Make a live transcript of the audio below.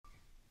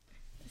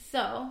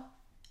So,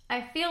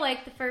 I feel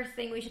like the first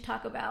thing we should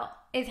talk about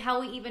is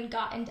how we even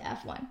got into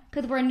F1.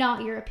 Because we're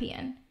not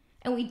European.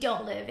 And we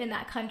don't live in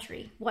that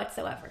country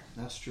whatsoever.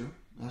 That's true.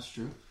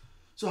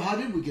 So how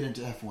did we get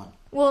into F1?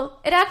 Well,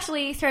 it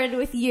actually started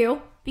with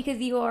you. Because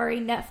you are a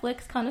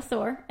Netflix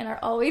connoisseur and are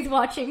always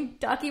watching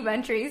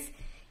documentaries.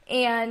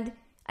 And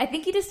I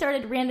think you just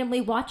started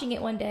randomly watching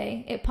it one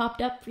day. It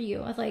popped up for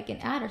you as like an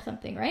ad or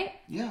something, right?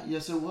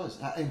 Yes, it was.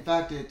 In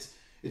fact, it's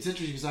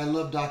interesting because I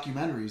love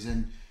documentaries.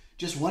 And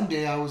just one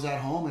day I was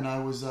at home and I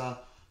was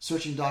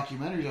searching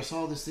documentaries. I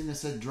saw this thing that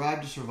said Drive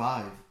to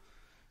Survive.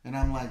 And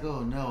I'm like, oh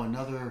no,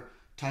 another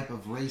type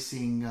of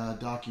racing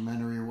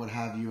documentary or what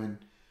have you. And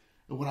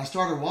when I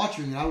started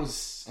watching it,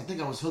 I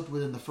think I was hooked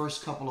within the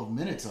first couple of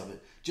minutes of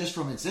it, just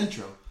from its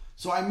intro.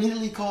 So I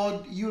immediately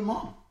called you and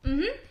Mom.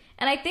 Mm-hmm.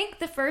 And I think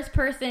the first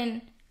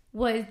person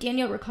was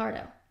Daniel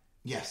Ricciardo.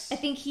 Yes. I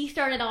think he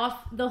started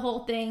off the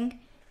whole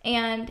thing,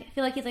 and I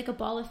feel like he's like a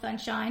ball of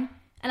sunshine.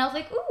 And I was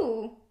like,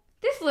 ooh,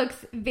 this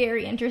looks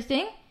very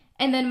interesting.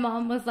 And then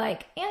Mom was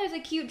like, and there's a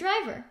cute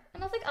driver.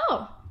 And I was like,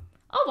 oh,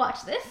 I'll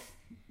watch this.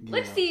 Yeah.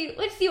 Let's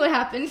see what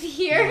happens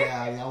here.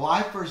 Yeah. Well,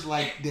 I first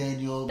liked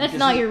Daniel. That's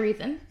not your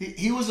reason.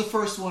 He was the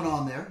first one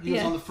on there. He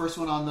was on the first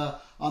one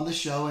on the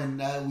show, and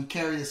we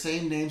carry the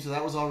same name, so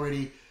that was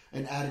already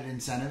an added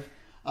incentive.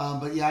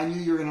 But yeah, I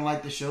knew you were going to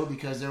like the show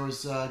because there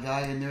was a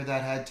guy in there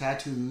that had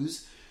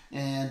tattoos,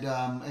 and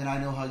I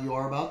know how you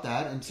are about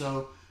that. And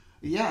so,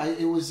 yeah,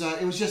 it was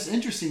just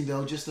interesting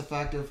though, just the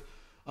fact of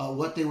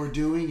what they were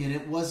doing, and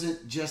it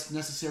wasn't just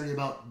necessarily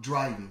about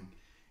driving.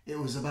 It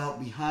was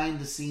about behind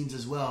the scenes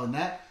as well, and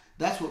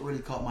that's what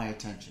really caught my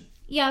attention.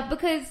 Yeah,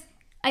 because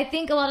I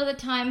think a lot of the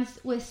times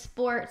with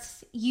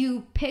sports,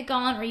 you pick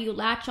on or you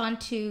latch on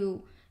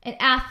to an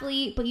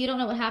athlete, but you don't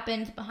know what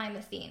happens behind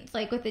the scenes,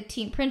 like with the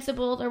team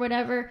principals or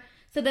whatever.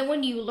 So then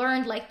when you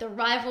learned like the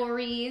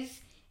rivalries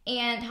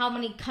and how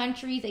many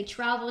countries they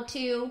traveled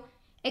to,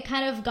 it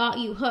kind of got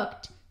you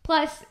hooked.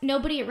 Plus,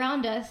 nobody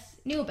around us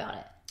knew about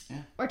it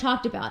or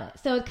talked about it.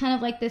 So it's kind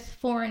of like this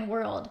foreign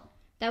world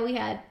that we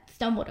had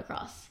stumbled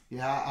across.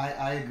 Yeah,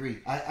 I agree.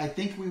 I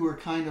think we were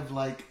kind of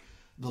like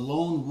the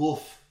lone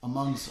wolf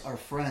amongst our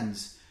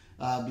friends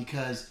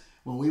because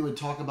when we would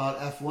talk about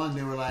F1,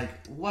 they were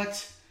like,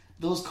 what?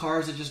 Those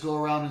cars that just go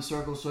around in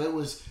circles. So it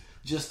was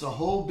just a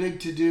whole big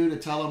to-do to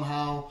tell them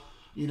how,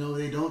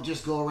 they don't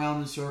just go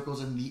around in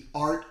circles and the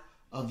art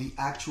of the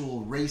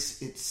actual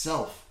race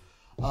itself.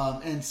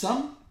 And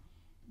some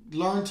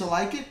learn to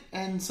like it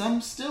and some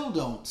still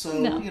don't.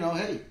 So,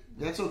 hey,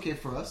 that's okay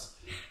for us.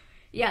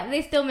 Yeah,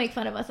 they still make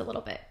fun of us a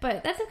little bit,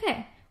 but that's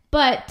okay.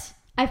 But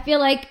I feel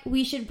like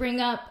we should bring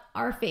up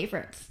our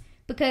favorites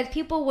because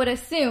people would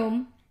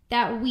assume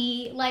that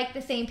we like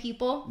the same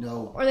people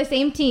or the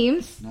same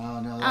teams.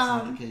 No, that's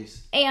not the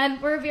case. And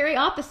we're very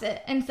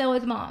opposite, and so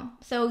is Mom.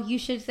 So you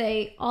should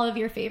say all of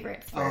your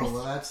favorites first. Oh,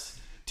 well,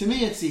 to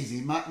me, it's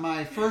easy.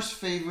 My first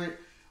favorite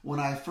when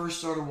I first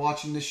started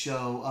watching the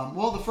show,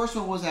 the first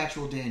one was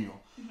actual Daniel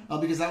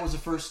because that was the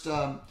first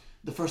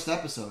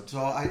episode. So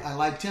I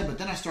liked him, but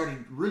then I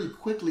started really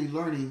quickly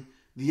learning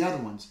the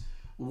other ones.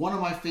 One of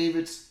my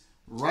favorites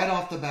right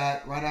off the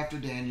bat, right after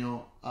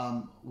Daniel,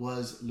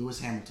 was Lewis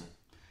Hamilton.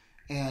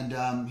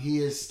 And he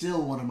is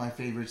still one of my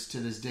favorites to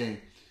this day.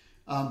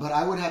 But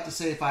I would have to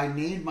say if I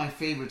named my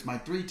favorites, my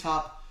three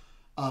top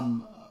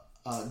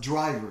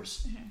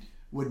drivers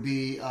would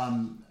be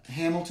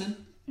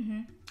Hamilton.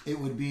 Mm-hmm. It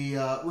would be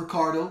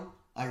Ricciardo.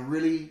 I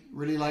really,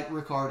 really like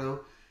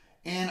Ricciardo.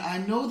 And I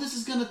know this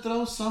is going to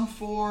throw some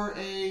for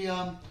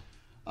a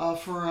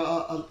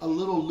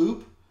little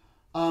loop.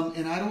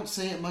 And I don't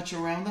say it much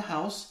around the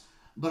house,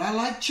 but I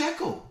like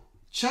Checo.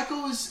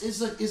 Checo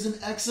is an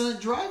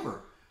excellent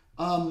driver.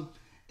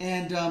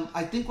 And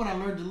I think when I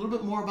learned a little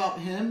bit more about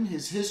him,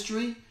 his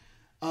history,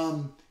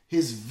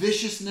 his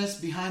viciousness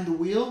behind the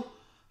wheel,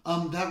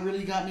 that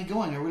really got me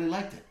going. I really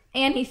liked it.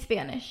 And he's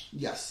Spanish.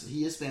 Yes,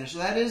 he is Spanish. So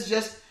that is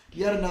just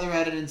yet another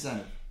added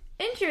incentive.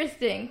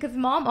 Interesting, because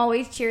Mom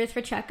always cheers for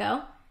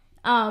Checo.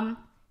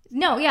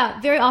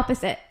 Very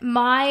opposite.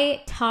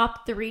 My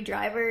top three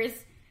drivers,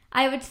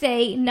 I would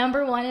say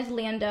number one is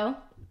Lando.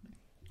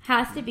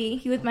 Has to be.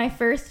 He was my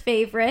first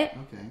favorite.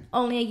 Okay.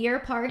 Only a year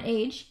apart in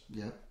age.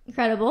 Yep.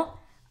 Incredible.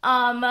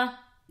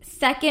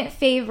 Second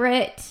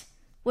favorite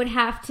would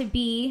have to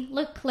be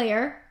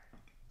Leclerc.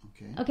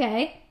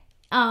 Okay.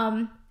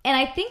 And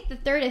I think the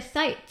third is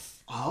Sainz.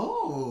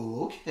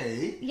 Oh,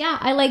 okay. Yeah,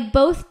 I like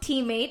both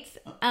teammates.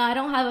 I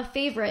don't have a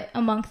favorite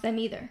amongst them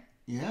either.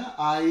 Yeah,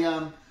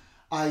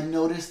 I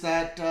noticed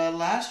that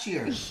last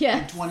year in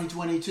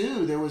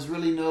 2022 there was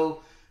really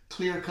no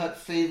clear-cut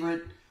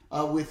favorite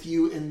with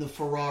you in the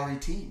Ferrari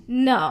team.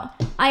 No,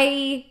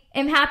 I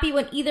am happy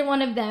when either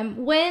one of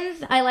them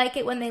wins. I like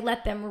it when they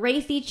let them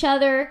race each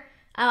other.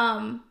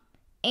 And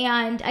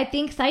I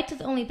think Sainz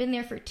has only been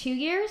there for 2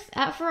 years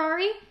at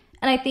Ferrari,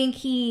 and I think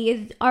he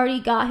has already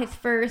got his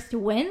first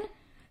win.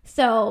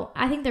 So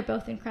I think they're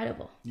both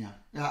incredible. Yeah,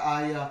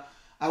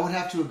 I would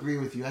have to agree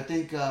with you. I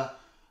think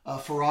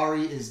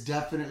Ferrari is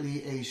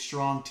definitely a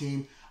strong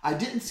team. I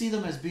didn't see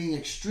them as being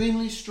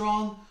extremely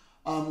strong,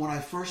 when I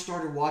first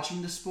started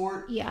watching the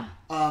sport. Yeah.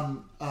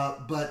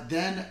 But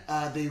then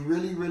they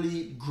really,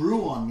 really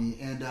grew on me.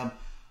 And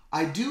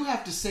I do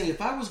have to say,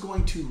 if I was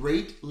going to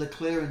rate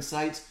Leclerc and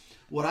Sainz,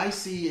 what I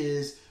see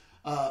is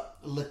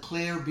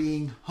Leclerc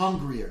being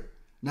hungrier.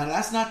 Now,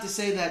 that's not to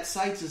say that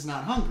Sainz is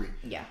not hungry.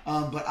 Yeah.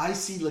 But I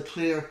see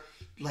Leclerc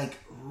like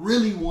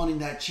really wanting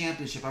that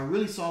championship. I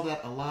really saw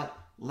that a lot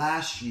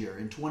last year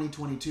in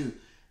 2022.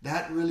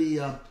 That really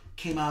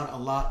came out a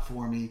lot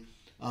for me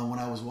when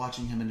I was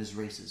watching him in his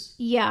races.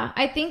 Yeah,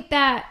 I think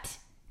that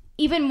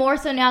even more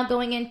so now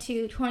going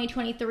into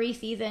 2023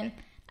 season,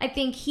 I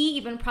think he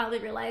even probably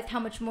realized how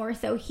much more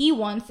so he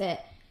wants it,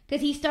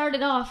 because he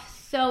started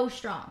off so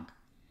strong.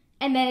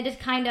 And then it just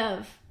kind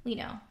of,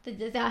 the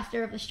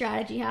disaster of the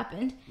strategy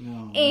happened.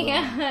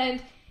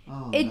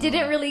 It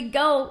didn't really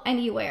go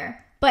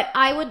anywhere. But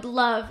I would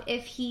love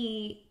if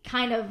he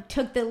kind of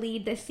took the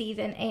lead this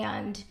season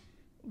and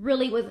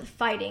really was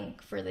fighting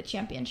for the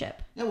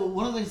championship. Yeah, well,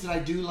 one of the things that I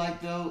do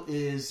like, though,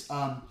 is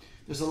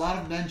there's a lot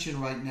of mention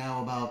right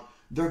now about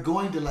they're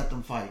going to let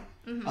them fight.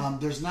 Mm-hmm.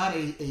 There's not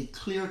a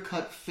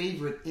clear-cut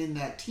favorite in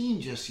that team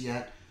just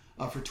yet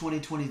for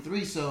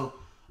 2023. So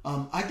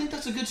I think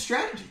that's a good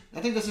strategy.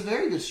 I think that's a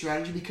very good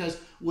strategy, because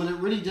what it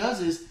really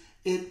does is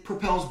it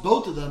propels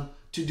both of them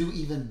to do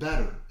even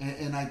better.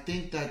 And I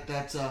think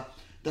that's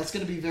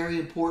going to be very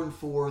important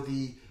for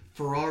the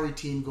Ferrari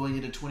team going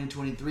into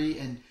 2023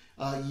 and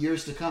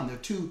years to come. They're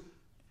two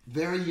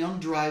very young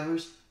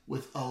drivers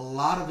with a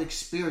lot of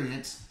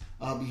experience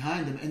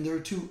behind them, and they're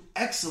two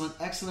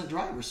excellent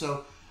drivers.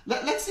 So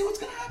let's see what's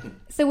going to happen.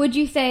 So would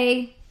you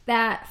say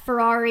that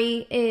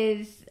Ferrari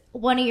is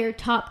one of your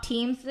top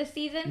teams this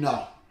season?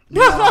 No,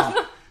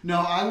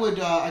 I would.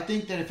 I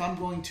think that if I'm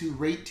going to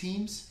rate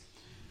teams,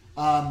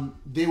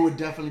 they would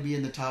definitely be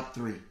in the top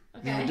three.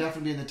 Okay. They would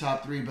definitely be in the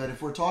top three. But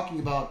if we're talking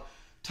about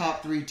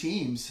top three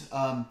teams,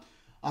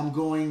 I'm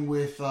going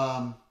with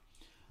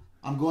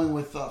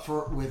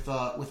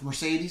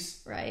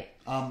Mercedes. Right.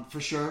 For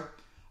sure.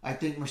 I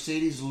think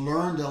Mercedes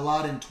learned a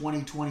lot in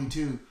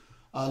 2022.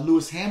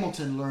 Lewis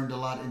Hamilton learned a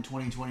lot in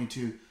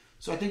 2022.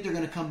 So I think they're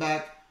going to come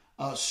back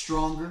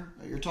stronger.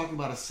 You're talking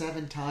about a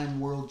 7-time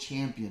world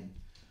champion.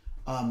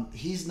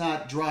 He's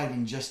not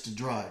driving just to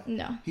drive.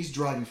 No. He's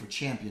driving for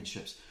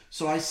championships.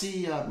 So I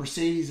see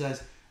Mercedes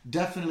as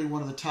definitely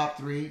one of the top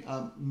three,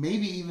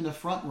 maybe even a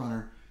front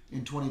runner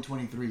in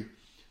 2023.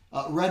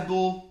 Red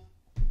Bull,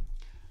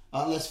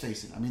 let's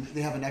face it. I mean,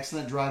 they have an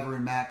excellent driver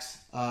in Max.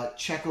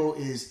 Checo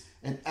is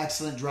an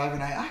excellent driver,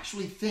 and I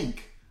actually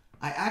think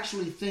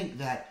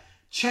that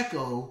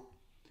Checo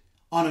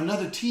on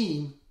another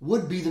team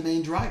would be the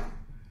main driver.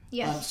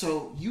 Yes.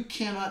 So you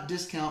cannot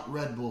discount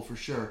Red Bull for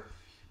sure.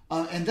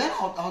 And then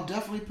I'll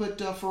definitely put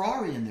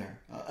Ferrari in there.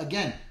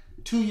 Again,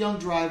 two young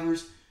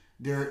drivers.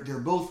 They're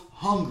both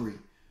hungry.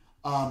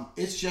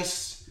 It's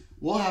just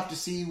we'll have to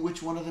see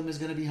which one of them is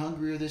going to be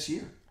hungrier this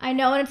year. I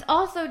know, and it's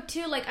also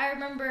too, like, I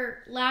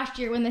remember last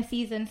year when the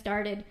season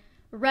started,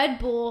 Red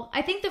Bull,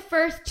 I think the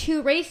first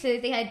 2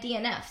 races they had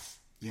DNFs.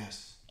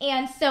 Yes.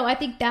 And so I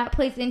think that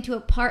plays into a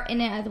part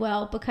in it as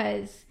well,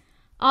 because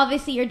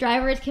obviously your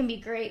drivers can be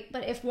great,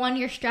 but if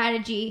your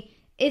strategy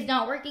is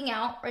not working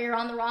out, or you're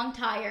on the wrong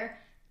tire,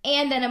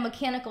 and then a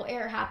mechanical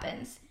error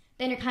happens,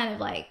 then you're kind of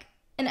like,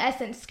 in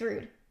essence,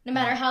 screwed, no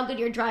matter how good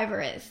your driver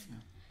is. Yeah.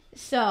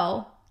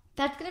 So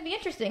that's going to be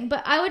interesting.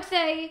 But I would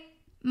say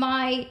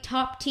my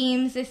top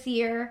teams this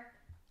year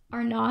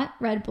are not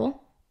Red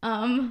Bull.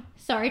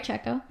 Sorry,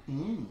 Checo.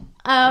 Okay.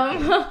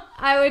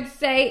 I would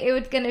say it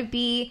was going to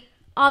be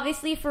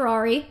obviously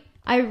Ferrari.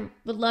 I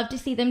would love to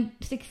see them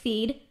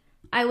succeed.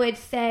 I would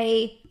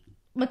say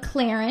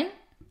McLaren.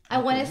 I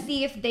want to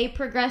see if they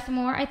progress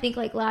more. I think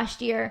like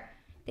last year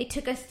they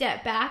took a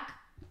step back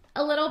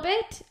a little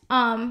bit.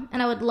 And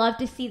I would love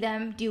to see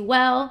them do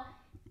well.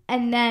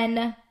 And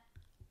then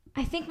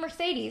I think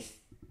Mercedes.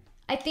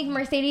 I think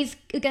Mercedes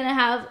is going to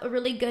have a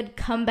really good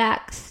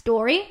comeback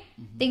story.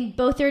 Mm-hmm. I think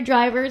both their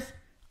drivers,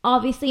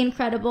 obviously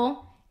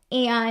incredible.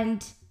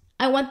 And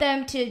I want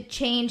them to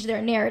change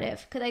their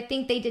narrative, because I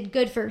think they did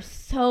good for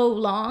so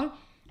long.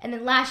 And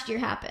then last year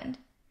happened.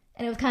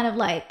 And it was kind of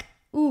like,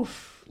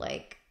 oof,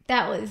 like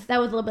that was a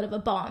little bit of a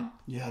bomb.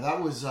 Yeah,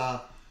 that was,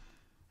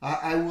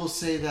 I will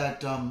say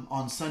that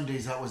on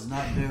Sundays, that was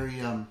not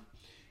very,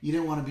 you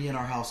didn't want to be in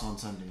our house on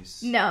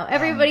Sundays. No,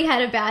 everybody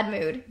had a bad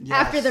mood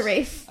after the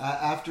race.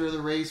 After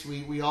the race,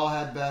 we all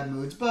had bad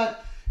moods.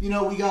 But, we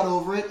got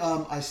over it.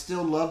 I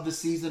still loved the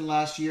season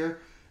last year.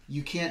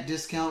 You can't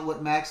discount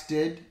what Max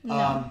did.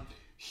 No.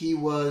 He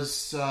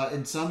was,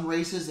 in some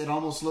races, it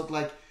almost looked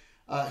like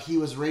he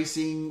was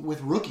racing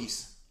with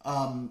rookies.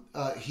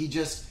 He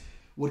just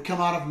would come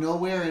out of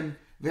nowhere and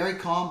very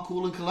calm,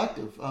 cool, and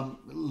collective.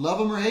 Love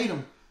him or hate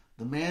him,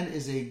 the man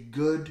is a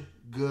good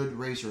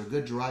racer, a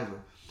good driver.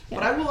 Yeah.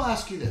 But I will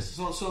ask you this.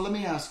 So let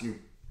me ask you,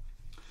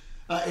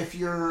 if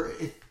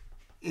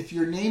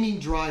you're naming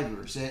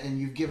drivers and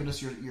you've given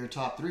us your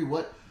top 3,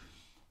 what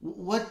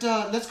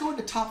let's go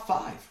into top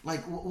 5.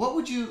 Like, what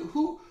would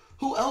you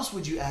who else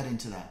would you add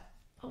into that?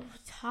 Oh,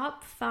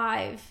 top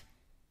 5.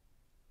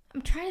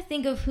 I'm trying to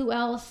think of who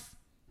else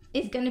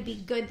is going to be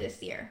good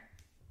this year.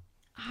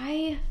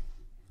 I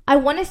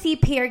want to see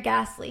Pierre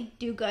Gasly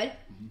do good.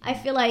 Mm-hmm. I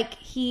feel like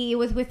he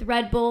was with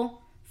Red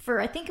Bull for,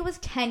 I think it was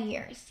 10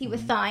 years. He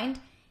was signed.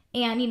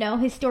 And,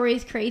 his story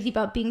is crazy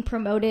about being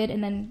promoted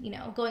and then,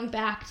 going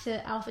back to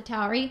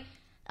AlphaTauri.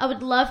 I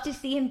would love to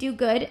see him do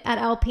good at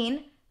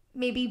Alpine.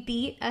 Maybe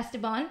beat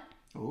Esteban.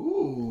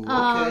 Ooh,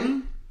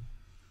 okay.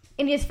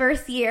 In his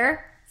first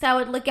year. So I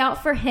would look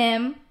out for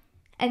him.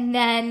 And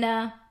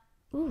then,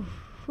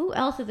 who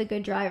else is a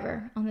good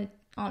driver on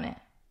it?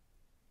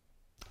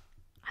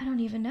 I don't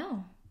even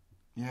know.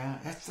 Yeah,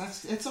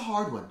 it's a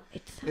hard one.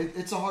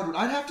 It's a hard one.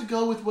 I'd have to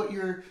go with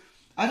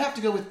I'd have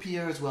to go with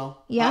Pierre as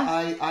well.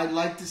 Yeah. I'd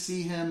like to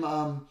see him.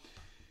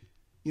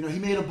 He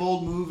made a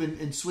bold move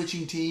in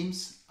switching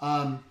teams.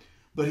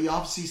 But he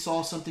obviously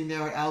saw something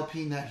there at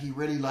Alpine that he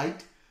really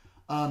liked.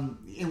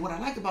 And what I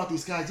like about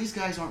these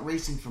guys aren't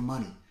racing for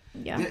money.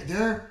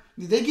 Yeah.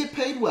 They get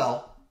paid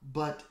well,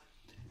 but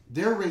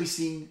they're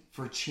racing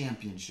for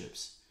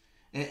championships.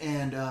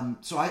 And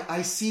so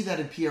I see that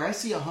in Pierre. I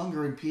see a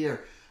hunger in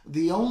Pierre.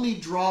 The only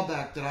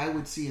drawback that I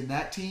would see in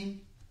that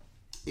team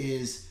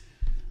is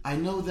I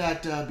know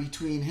that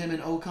between him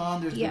and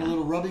Ocon, there's been a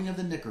little rubbing of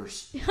the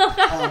knickers.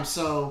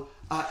 So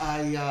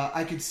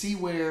I could see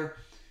where,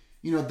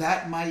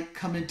 that might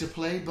come into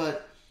play.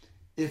 But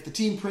if the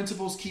team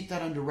principals keep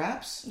that under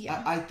wraps,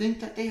 I think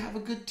that they have a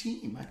good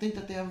team. I think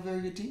that they have a very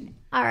good team.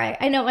 All right.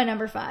 I know my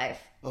number 5.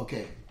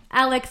 Okay.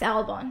 Alex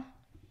Albon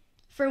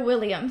for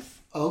Williams.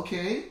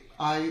 Okay.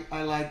 I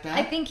like that.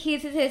 I think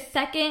he's his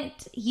second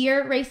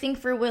year racing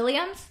for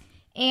Williams.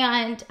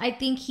 And I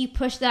think he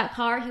pushed that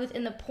car. He was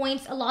in the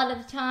points a lot of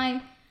the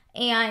time.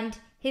 And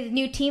his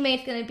new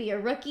teammate's going to be a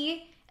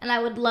rookie. And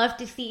I would love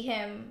to see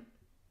him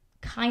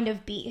kind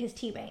of beat his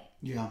teammate.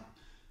 Yeah.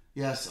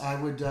 Yes, I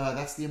would.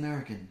 That's the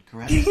American,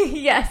 correct?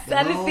 Yes,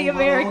 that is the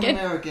American.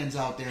 Americans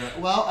out there.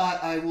 Well,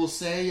 I will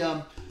say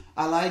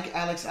I like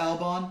Alex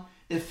Albon.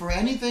 If for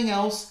anything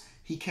else,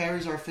 he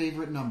carries our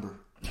favorite number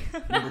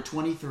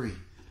 23.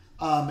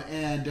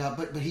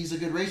 But he's a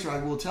good racer.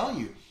 I will tell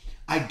you,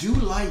 I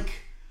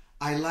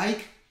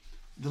like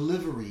the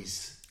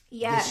liveries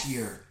this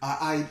year.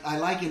 I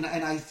like it,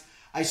 and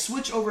I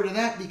switch over to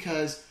that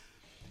because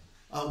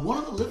one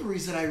of the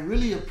liveries that I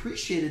really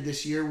appreciated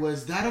this year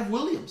was that of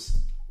Williams.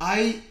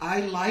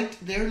 I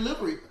liked their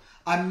livery.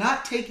 I'm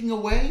not taking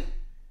away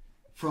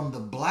from the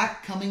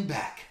black coming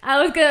back. I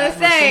was gonna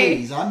say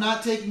Mercedes. I'm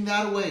not taking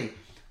that away,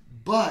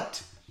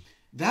 but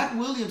that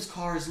Williams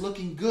car is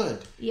looking good.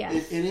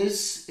 Yes. It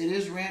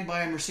is ran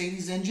by a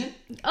Mercedes engine.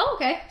 Oh,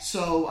 okay.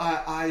 So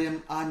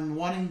I'm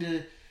wanting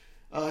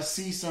to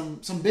see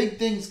some big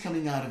things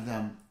coming out of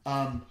them.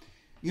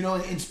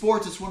 In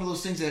sports, it's one of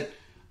those things that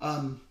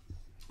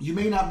you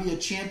may not be a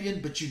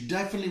champion, but you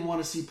definitely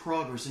want to see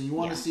progress, and you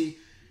want to see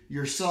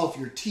yourself,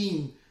 your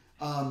team,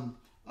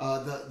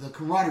 the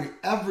camaraderie,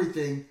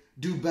 everything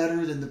do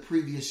better than the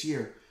previous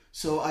year.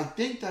 So I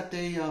think that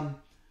they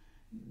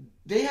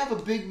have a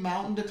big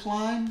mountain to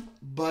climb,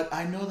 but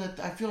I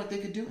feel like they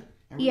could do it.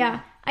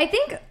 I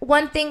think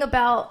one thing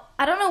about,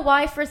 I don't know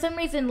why, for some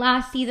reason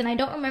last season, I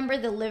don't remember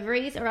the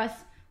liveries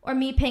or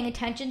me paying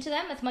attention to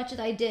them as much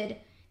as I did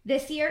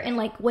this year and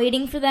like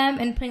waiting for them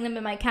and putting them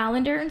in my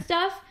calendar and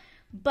stuff.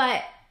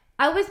 But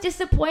I was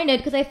disappointed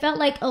because I felt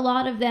like a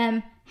lot of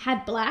them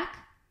had black.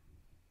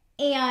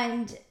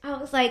 And I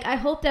was like, I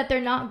hope that they're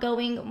not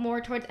going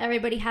more towards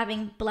everybody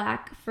having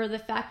black for the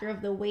factor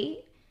of the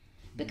weight.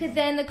 Because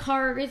then the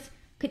cars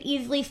could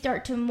easily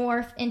start to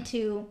morph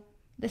into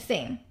the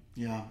same.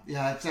 Yeah,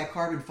 it's that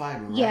carbon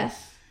fiber, right?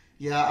 Yes.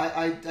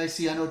 Yeah, I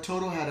see. I know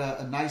Toto had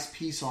a nice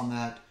piece on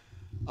that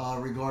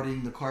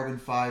regarding the carbon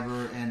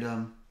fiber.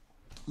 And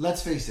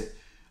let's face it,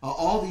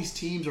 all these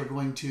teams are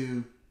going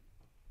to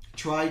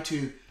try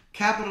to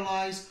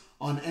capitalize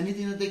on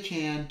anything that they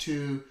can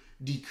to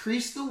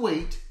decrease the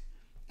weight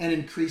and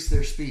increase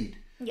their speed.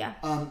 Yeah.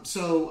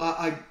 So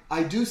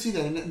I do see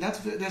that, and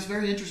that's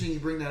very interesting you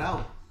bring that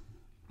out,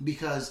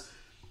 because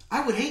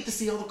I would hate to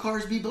see all the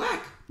cars be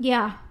black.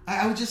 Yeah.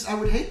 I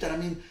would hate that. I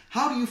mean,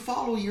 how do you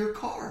follow your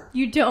car?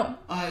 You don't.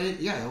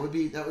 That would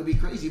be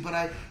crazy.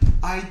 But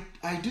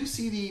I do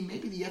see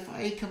maybe the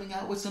FIA coming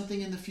out with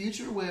something in the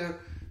future where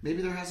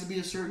maybe there has to be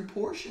a certain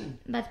portion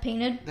that's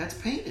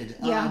painted.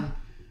 Yeah.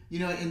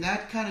 And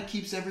that kind of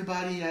keeps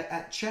everybody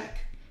at check.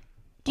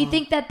 Do you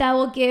think that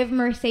will give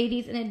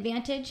Mercedes an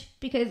advantage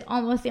because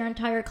almost their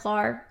entire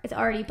car is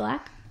already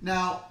black?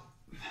 Now,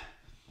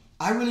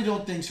 I really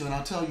don't think so, and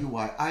I'll tell you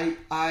why.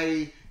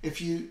 If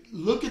you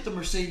look at the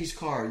Mercedes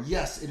car,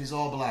 yes, it is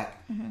all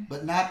black,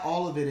 but not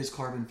all of it is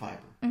carbon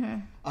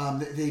fiber.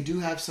 They do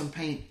have some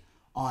paint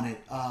on it.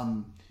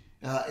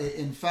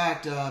 In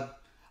fact,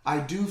 I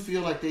do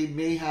feel like they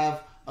may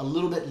have a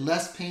little bit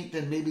less paint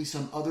than maybe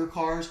some other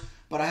cars,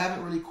 but I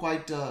haven't really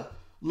quite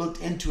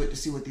looked into it to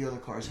see what the other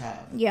cars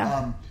have.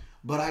 Yeah.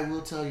 But I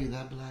will tell you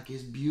that black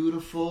is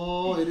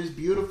beautiful. It is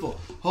beautiful.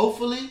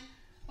 Hopefully,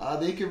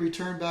 they can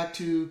return back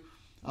to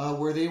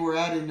where they were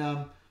at in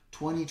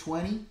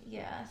 2020.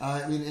 Yes.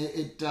 I mean,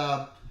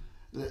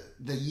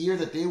 the year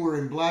that they were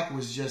in black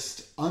was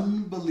just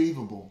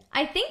unbelievable.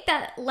 I think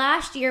that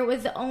last year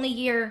was the only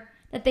year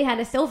that they had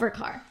a silver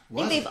car. I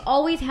think they've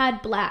always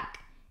had black.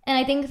 And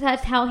I think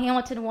that's how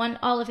Hamilton won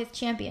all of his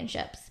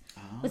championships.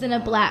 Was in a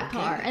black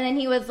car. And then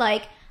he was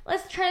like,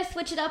 let's try to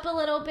switch it up a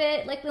little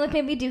bit. Like, let's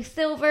maybe do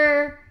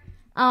silver.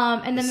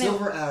 And then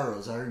silver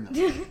arrows, I remember.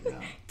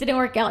 Yeah. Didn't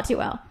work out too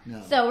well.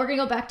 No. So we're going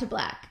to go back to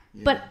black.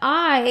 Yeah. But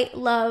I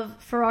love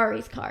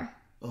Ferrari's car.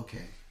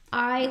 Okay.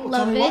 I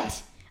love it. Why.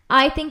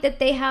 I think that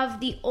they have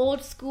the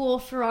old school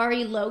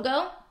Ferrari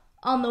logo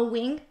on the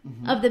wing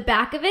of the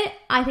back of it.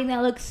 I think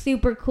that looks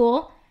super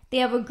cool. They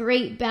have a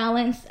great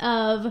balance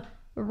of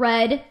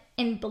red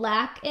and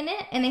black in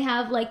it. And they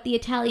have like the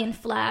Italian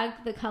flag,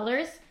 the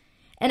colors,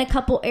 in a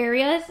couple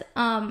areas.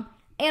 And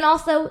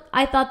also,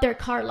 I thought their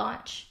car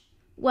launch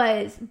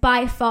was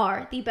by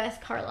far the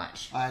best car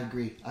launch. I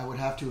agree. I would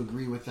have to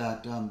agree with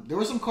that. There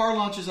were some car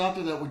launches out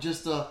there that were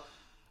just a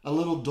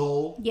little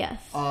dull.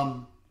 Yes.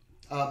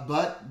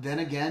 But then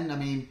again, I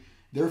mean,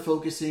 they're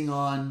focusing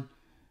on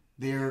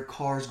their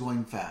cars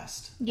going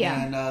fast.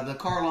 Yeah. And the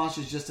car launch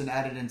is just an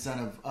added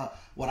incentive.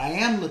 What I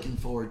am looking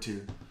forward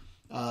to,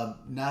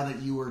 now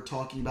that you were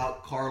talking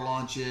about car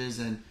launches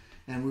and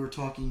we were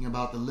talking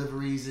about the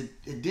liveries,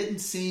 it didn't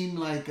seem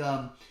like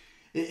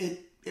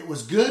it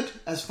was good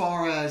as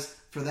far as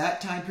for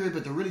that time period,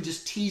 but they're really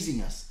just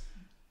teasing us.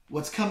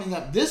 What's coming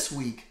up this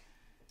week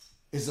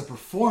is the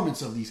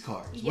performance of these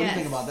cars. What do you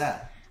think about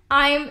that?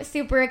 I'm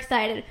super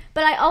excited,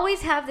 but I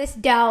always have this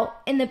doubt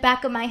in the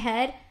back of my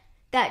head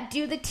that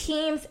do the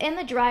teams and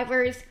the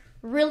drivers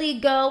really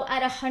go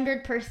at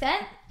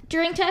 100%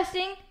 during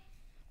testing,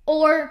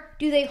 or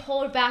do they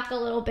hold back a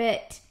little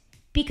bit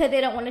because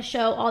they don't want to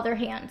show all their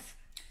hands?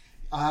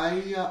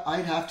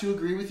 I'd have to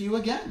agree with you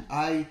again.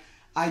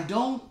 I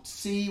don't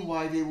see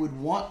why they would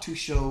want to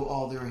show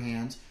all their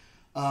hands.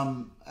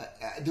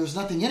 There's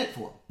nothing in it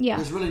for them. Yeah.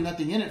 There's really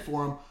nothing in it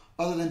for them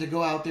other than to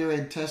go out there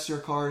and test their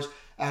cars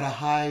at a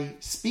high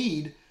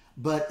speed,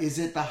 but is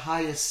it the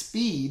highest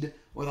speed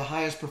or the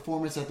highest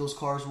performance that those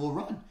cars will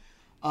run?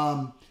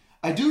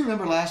 I do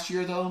remember last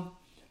year, though,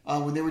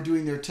 when they were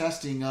doing their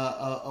testing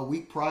a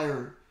week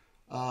prior,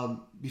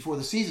 before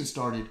the season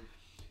started,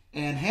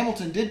 and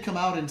Hamilton did come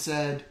out and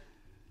said,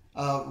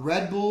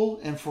 Red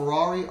Bull and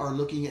Ferrari are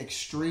looking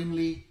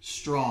extremely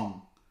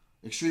strong.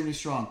 Extremely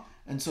strong.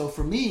 And so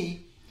for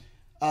me,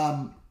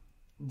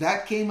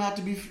 that came out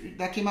to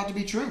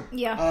be true.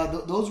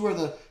 Yeah. Those were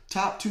the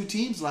top two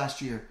teams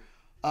last year,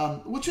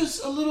 which was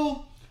a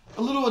little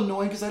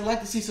annoying because I'd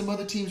like to see some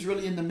other teams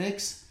really in the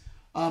mix.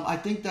 I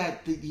think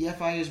that the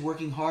FIA is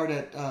working hard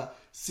at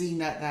seeing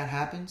that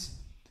happens.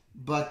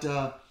 But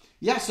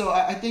yeah, so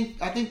I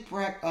think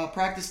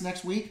practice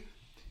next week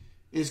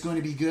is going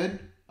to be good.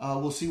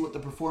 We'll see what the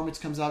performance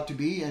comes out to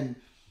be, and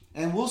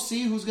we'll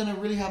see who's going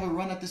to really have a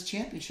run at this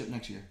championship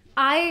next year.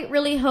 I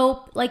really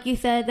hope, like you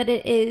said, that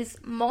it is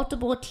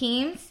multiple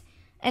teams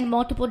and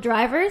multiple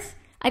drivers.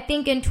 I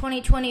think in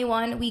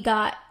 2021 we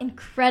got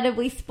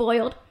incredibly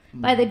spoiled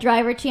by the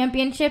driver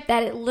championship,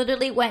 that it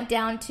literally went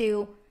down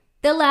to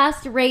the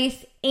last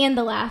race and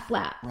the last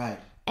lap. Right.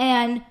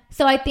 And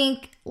so I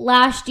think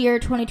last year,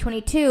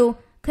 2022,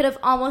 could have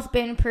almost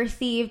been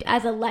perceived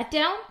as a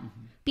letdown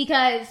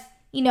because,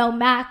 you know,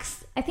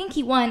 Max, I think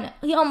he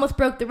almost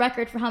broke the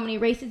record for how many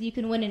races you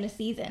can win in a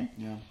season.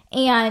 Yeah.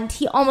 And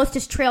he almost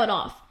just trailed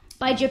off.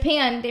 By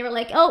Japan, they were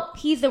like, oh,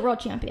 he's the world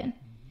champion.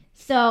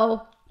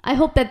 So I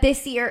hope that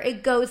this year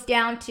it goes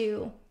down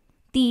to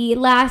the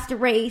last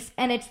race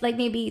and it's like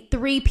maybe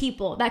 3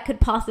 people that could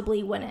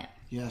possibly win it.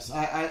 Yes,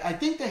 I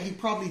think that he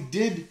probably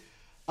did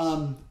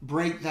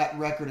break that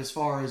record as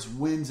far as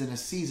wins in a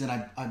season,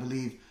 I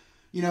believe.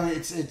 You know,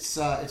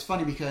 it's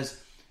funny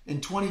because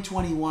in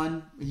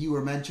 2021, you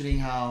were mentioning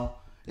how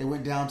it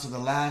went down to the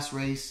last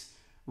race,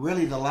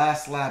 really the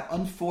last lap.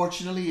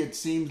 Unfortunately, it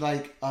seemed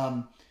like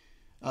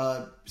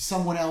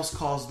someone else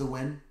caused the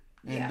win,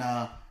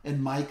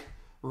 and Mike.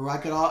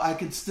 I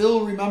could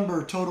still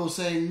remember Toto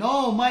saying,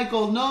 "No,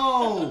 Michael,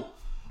 no."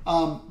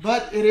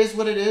 But it is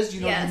what it is.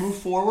 You know, You move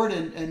forward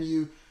and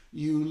you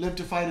live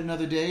to fight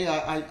another day.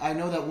 I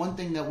know that one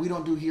thing that we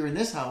don't do here in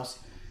this house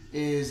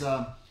is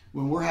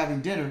when we're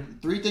having dinner,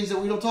 3 things that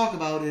we don't talk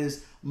about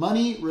is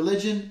money,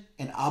 religion,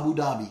 and Abu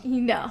Dhabi.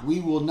 No. We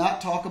will not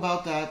talk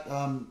about that.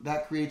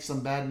 That creates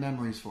some bad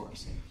memories for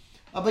us.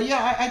 But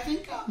yeah, I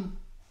think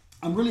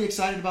I'm really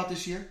excited about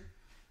this year.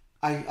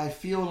 I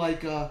feel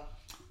like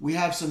we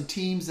have some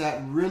teams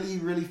that really,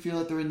 really feel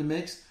that they're in the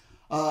mix.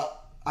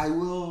 I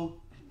will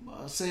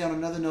say on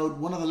another note,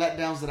 one of the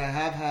letdowns that I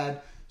have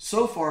had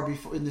so far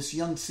before in this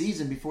young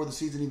season, before the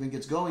season even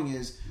gets going,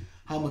 is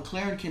how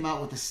McLaren came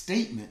out with a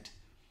statement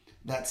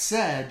that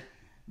said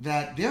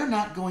that they're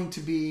not going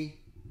to be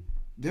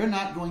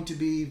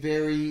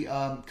very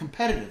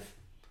competitive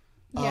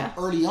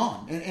early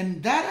on,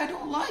 and that I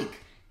don't like.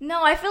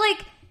 No, I feel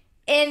like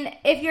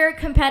if you're a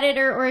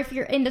competitor or if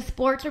you're into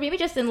sports or maybe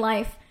just in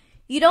life,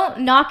 you don't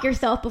knock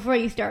yourself before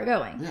you start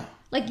going. Yeah.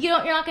 Like you're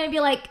not going to be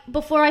like,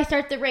 before I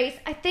start the race,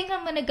 I think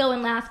I'm going to go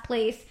in last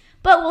place,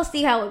 But we'll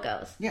see how it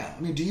goes. Yeah.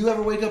 I mean, do you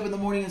ever wake up in the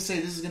morning and say,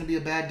 this is going to be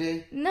a bad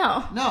day?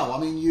 No. No. I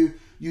mean,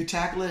 you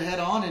tackle it head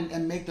on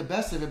and make the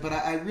best of it. But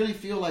I really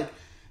feel like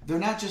they're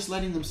not just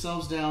letting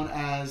themselves down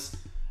as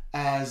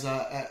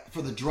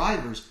for the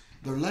drivers.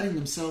 They're letting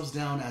themselves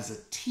down as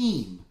a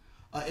team.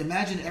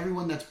 Imagine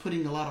everyone that's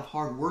putting a lot of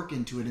hard work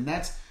into it. And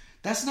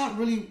that's not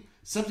really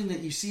something that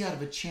you see out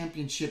of a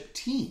championship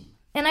team.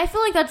 And I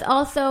feel like that's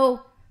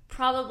also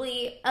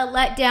probably a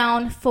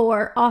letdown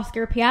for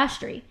Oscar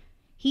Piastri.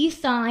 He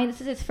signed,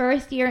 this is his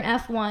first year in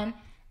F1,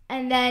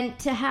 and then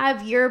to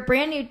have your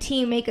brand new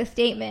team make a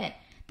statement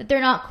that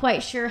they're not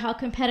quite sure how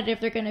competitive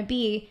they're going to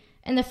be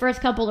in the first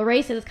couple of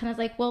races, it's kind of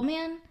like, well,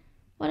 man,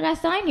 what did I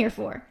sign here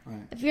for?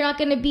 Right. If you're not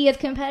going to be as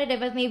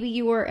competitive as maybe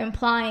you were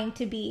implying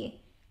to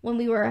be when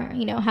we were,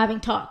 having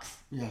talks.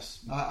 Yes,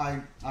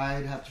 I'd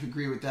have to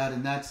agree with that,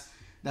 and that's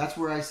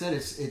where I said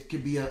it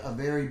could be a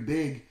very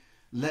big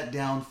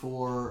letdown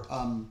for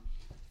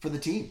the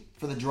team,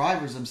 for the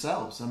drivers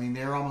themselves. I mean,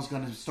 they're almost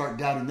going to start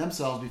doubting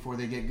themselves before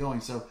they get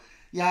going. So,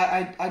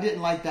 yeah, I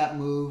didn't like that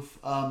move.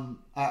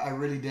 I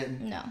really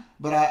didn't. No.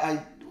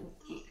 But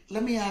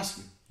let me ask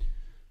you,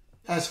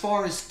 as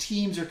far as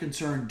teams are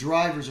concerned,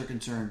 drivers are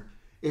concerned,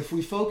 if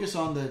we focus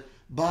on the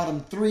bottom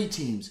 3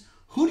 teams,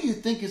 who do you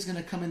think is going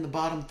to come in the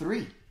bottom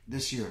 3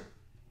 this year?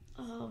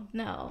 Oh,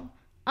 no.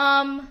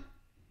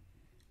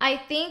 I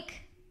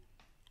think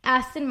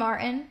Aston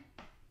Martin.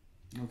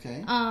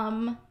 Okay.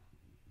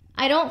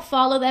 I don't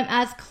follow them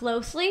as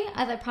closely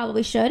as I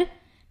probably should.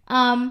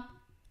 I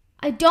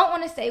don't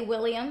want to say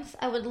Williams.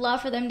 I would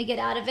love for them to get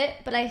out of it,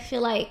 but I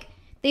feel like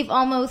they've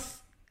almost,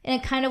 in a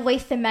kind of way,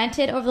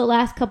 cemented over the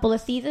last couple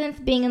of seasons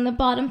being in the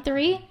bottom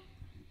 3.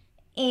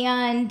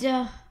 And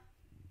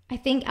I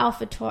think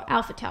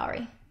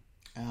AlphaTauri.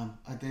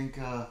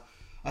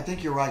 I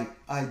think you're right.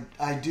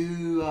 I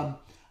do.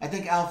 I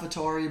think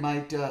AlphaTauri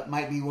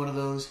might be one of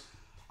those.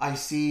 I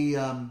see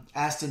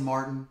Aston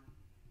Martin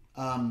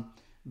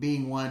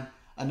being one.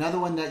 Another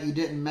one that you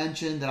didn't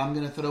mention that I'm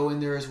going to throw in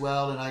there as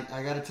well, and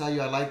I got to tell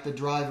you, I like the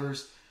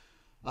drivers.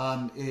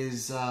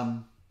 Is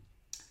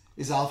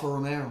Alfa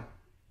Romeo.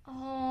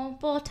 Oh,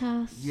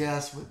 Bottas.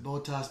 Yes, with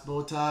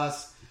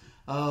Bottas.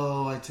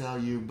 Oh, I tell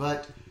you,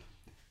 but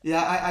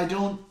yeah, I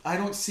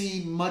don't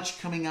see much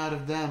coming out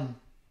of them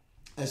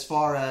as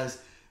far as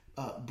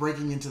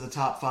breaking into the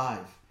top 5.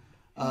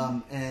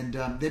 And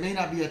they may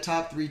not be a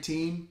top 3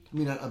 team. I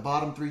mean, a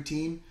bottom 3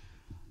 team.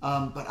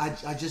 But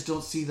I just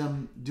don't see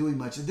them doing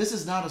much. This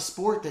is not a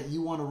sport that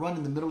you want to run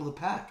in the middle of the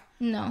pack.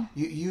 No.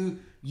 You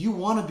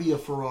want to be a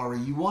Ferrari.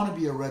 You want to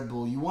be a Red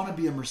Bull. You want to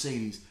be a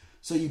Mercedes.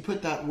 So you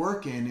put that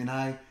work in, and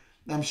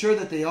I'm sure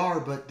that they are,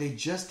 but they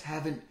just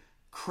haven't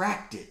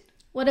cracked it.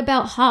 What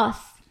about Haas?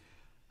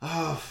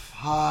 Oh,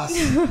 Haas.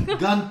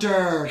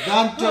 Gunter.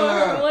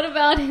 What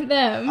about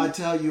them? I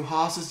tell you,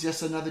 Haas is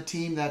just another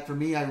team that, for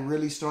me, I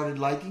really started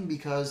liking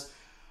because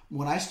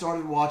when I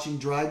started watching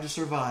Drive to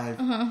Survive,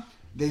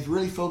 they've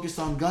really focused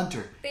on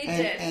Gunter. They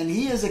did. And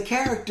he is a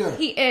character.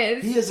 He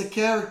is. He is a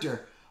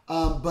character.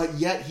 But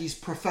yet he's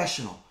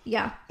professional.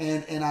 Yeah.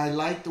 And I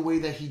like the way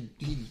that he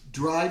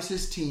drives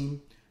his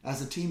team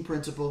as a team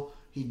principal.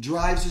 He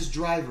drives his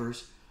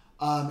drivers.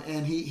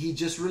 And he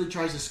just really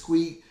tries to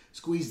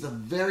squeeze the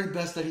very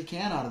best that he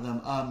can out of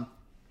them.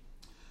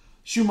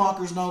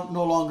 Schumacher's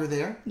no longer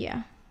there.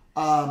 Yeah.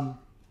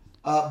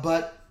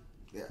 But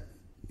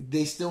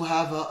they still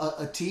have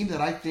a team that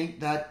I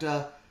think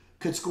that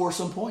could score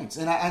some points.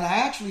 And I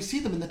actually see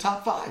them in the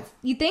top 5.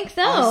 You think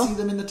so? I see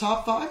them in the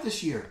top 5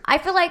 this year. I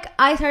feel like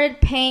I started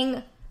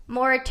paying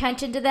more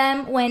attention to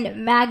them when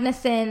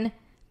Magnussen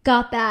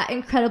got that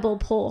incredible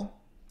pole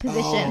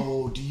position.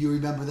 Oh, do you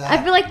remember that?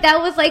 I feel like that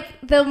was like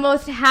the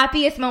most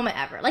happiest moment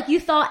ever. Like you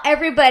saw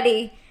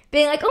everybody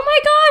being like, "Oh my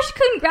gosh,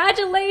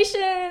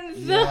 congratulations!"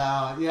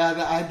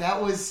 Yeah,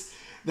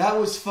 that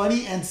was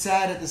funny and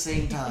sad at the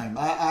same time.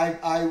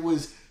 I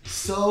was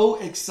so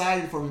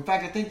excited for him. In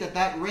fact, I think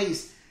that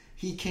race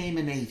he came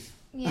in 8th.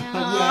 Yeah,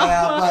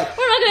 but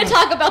we're not going to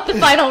talk about the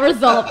final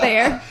result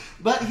there.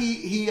 But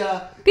he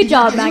good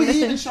job, Magnussen.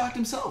 He even shocked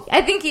himself.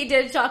 I think he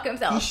did shock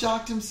himself. He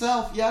shocked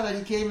himself. Yeah, that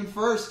he came in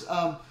first.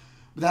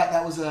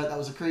 That was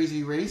a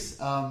crazy race.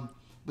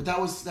 But that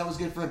was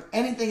good for him.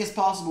 Anything is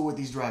possible with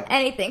these drivers.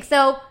 Anything.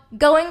 So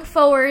going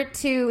forward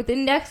to the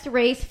next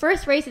race,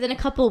 first race is in a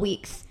couple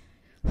weeks.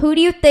 Who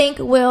do you think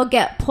will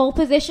get pole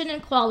position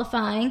in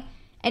qualifying,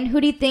 and who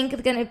do you think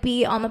is going to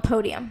be on the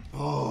podium?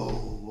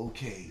 Oh,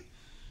 okay.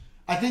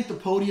 I think the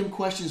podium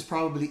question is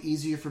probably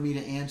easier for me to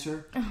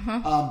answer.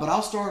 But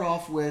I'll start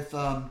off with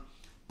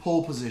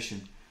pole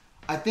position.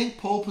 I think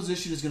pole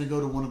position is going to go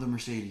to one of the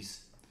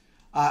Mercedes.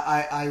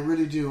 I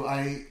really do.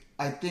 I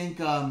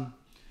think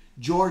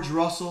George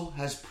Russell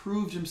has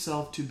proved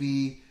himself to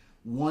be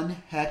one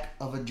heck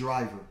of a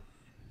driver.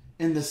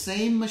 In the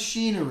same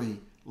machinery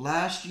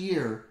last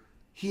year,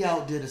 he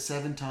outdid a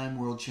 7-time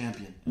world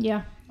champion.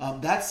 Yeah.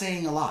 That's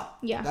saying a lot.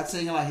 Yeah. That's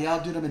saying a lot. He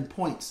outdid him in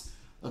points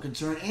of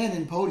concern and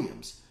in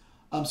podiums.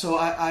 So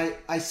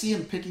I see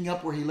him picking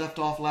up where he left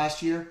off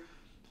last year.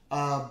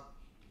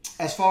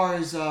 As far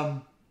as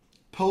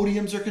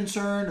podiums are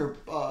concerned,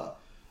 or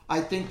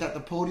I think that the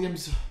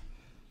podiums,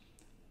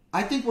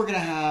 I think we're going to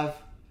have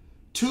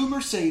 2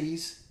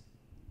 Mercedes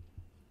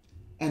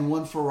and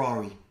 1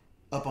 Ferrari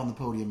up on the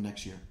podium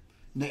next year,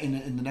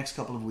 in the next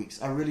couple of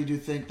weeks. I really do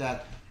think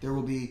that there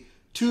will be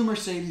 2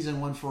 Mercedes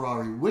and 1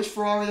 Ferrari. Which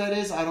Ferrari that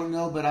is, I don't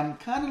know, but I'm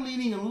kind of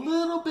leaning a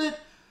little bit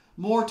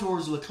more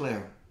towards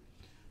Leclerc.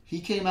 He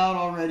came out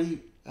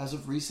already as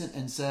of recent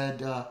and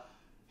said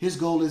his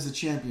goal is the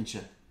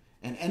championship,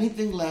 and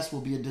anything less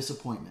will be a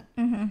disappointment.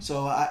 Mm-hmm.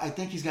 So I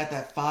think he's got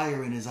that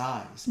fire in his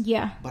eyes.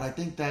 Yeah. But I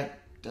think that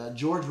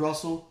George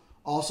Russell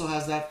also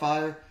has that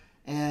fire,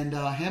 and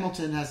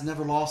Hamilton has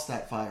never lost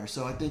that fire.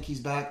 So I think he's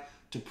back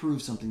to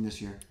prove something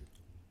this year.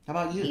 How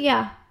about you?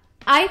 Yeah.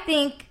 I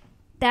think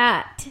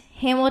that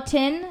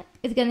Hamilton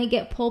is going to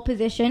get pole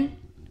position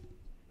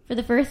for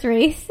the first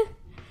race.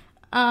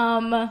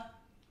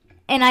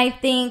 And I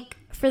think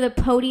for the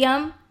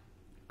podium,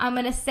 I'm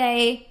going to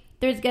say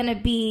there's going to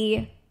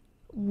be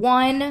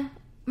 1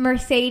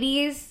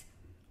 Mercedes,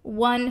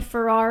 1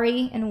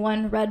 Ferrari, and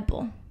 1 Red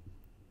Bull.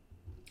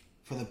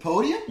 For the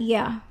podium?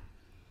 Yeah.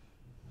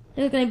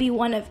 There's going to be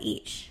 1 of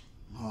each.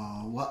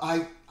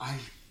 Well,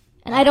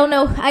 And I don't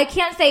know. I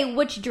can't say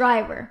which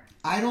driver.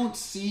 I don't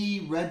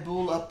see Red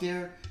Bull up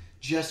there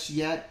just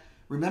yet.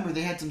 Remember,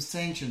 they had some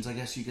sanctions, I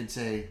guess you could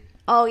say.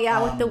 Oh,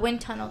 yeah, with the wind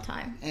tunnel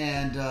time.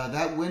 And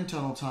that wind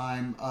tunnel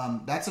time,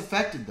 that's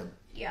affected them.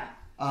 Yeah.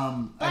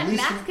 But at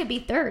least Max could be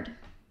third.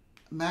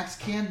 Max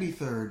can be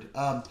third.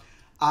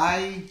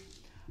 I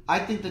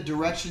think the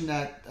direction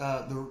that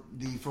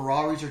the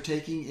Ferraris are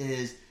taking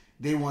is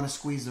they want to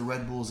squeeze the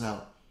Red Bulls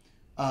out.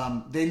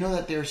 They know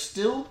that they're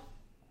still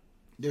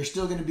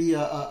going to be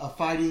a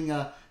fighting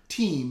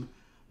team,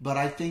 but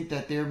I think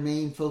that their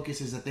main focus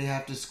is that they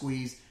have to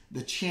squeeze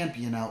the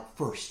champion out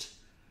first.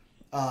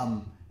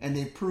 And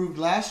they proved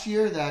last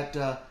year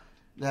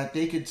that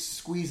they could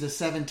squeeze a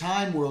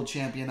 7-time world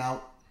champion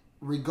out,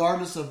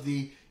 regardless of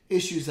the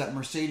issues that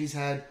Mercedes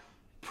had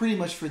pretty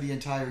much for the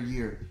entire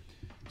year.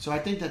 So I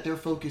think that their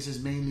focus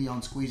is mainly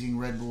on squeezing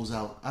Red Bulls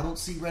out. I don't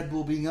see Red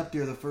Bull being up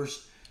there the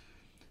first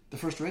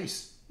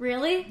race.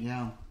 Really?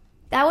 Yeah.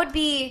 That would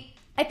be,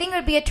 I think it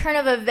would be a turn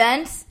of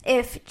events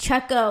if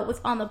Checo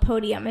was on the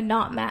podium and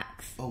not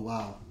Max. Oh,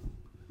 wow.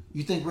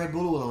 You think Red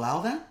Bull will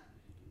allow that?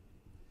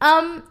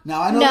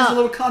 Now, I know no. it's a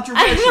little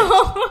controversial.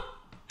 I know.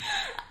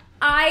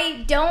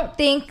 I don't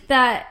think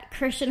that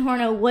Christian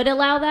Horner would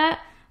allow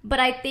that, but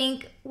I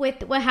think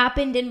with what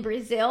happened in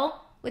Brazil,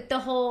 with the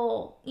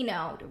whole,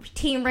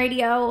 team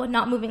radio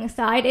not moving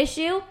aside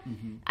issue,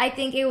 I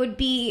think it would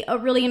be a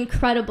really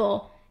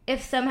incredible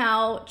if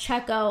somehow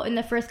Checo in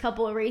the first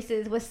couple of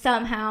races was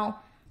somehow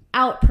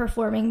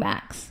outperforming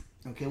Max.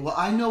 Okay, well,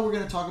 I know we're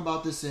going to talk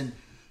about this in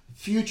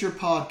future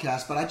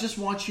podcasts, but I just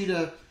want you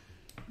to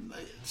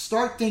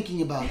start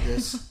thinking about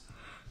this.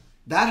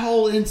 That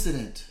whole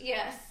incident.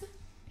 Yes.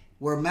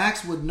 Where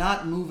Max would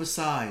not move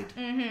aside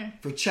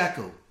for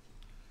Checo.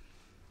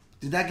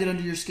 Did that get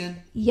under your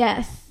skin?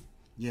 Yes.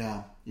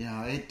 Yeah,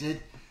 it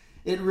did.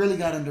 It really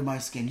got under my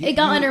skin. It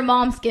got under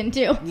Mom's skin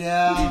too.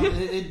 Yeah,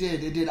 it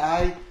did. It did.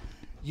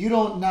 You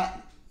don't,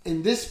 not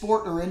in this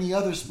sport or any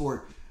other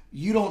sport,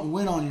 you don't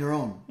win on your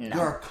own. No.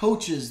 There are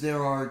coaches,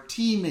 there are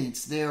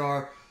teammates, there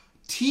are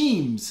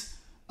teams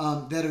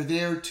that are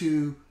there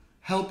to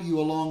help you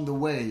along the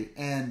way,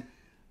 and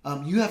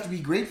you have to be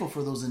grateful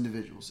for those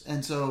individuals.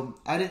 And so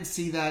I didn't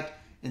see that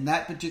in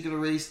that particular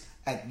race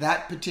at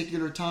that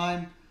particular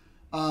time.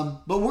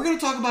 But we're going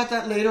to talk about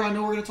that later. I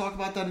know we're going to talk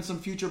about that in some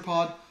future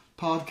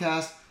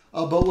podcast.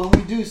 But when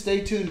we do,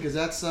 stay tuned, because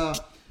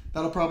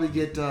that'll probably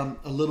get a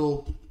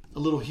little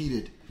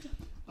heated.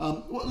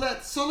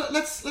 Let's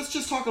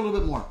just talk a little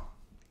bit more.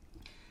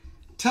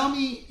 Tell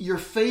me your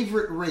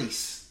favorite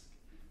race.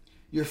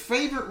 Your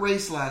favorite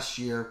race last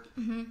year,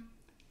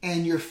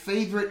 and your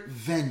favorite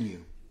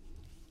venue.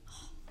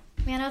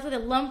 Man, I was going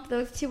to lump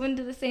those two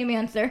into the same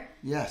answer.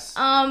 Yes.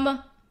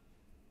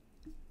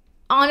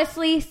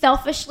 Honestly,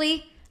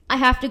 selfishly, I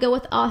have to go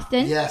with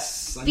Austin.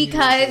 Yes.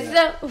 Because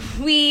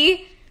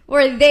we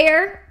were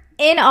there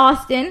in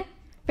Austin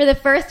for the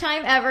first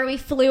time ever. We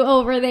flew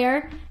over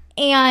there,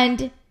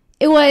 and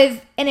it was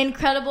an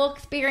incredible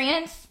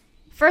experience.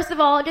 First of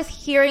all, just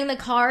hearing the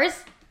cars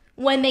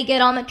when they get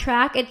on the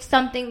track, it's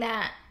something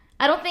that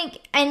I don't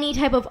think any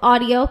type of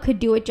audio could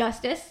do it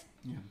justice.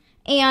 Yeah.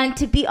 And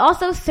to be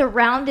also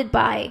surrounded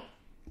by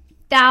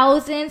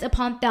thousands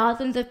upon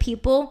thousands of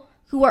people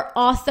who are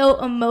also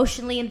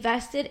emotionally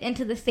invested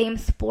into the same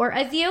sport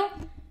as you,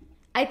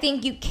 I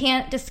think you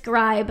can't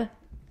describe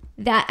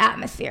that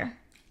atmosphere.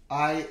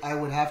 I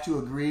would have to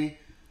agree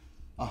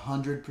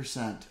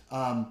 100%.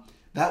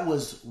 That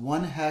was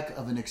one heck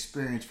of an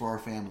experience for our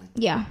family.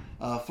 Yeah.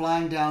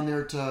 Flying down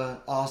there to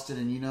Austin,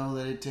 and you know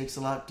that it takes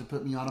a lot to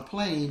put me on a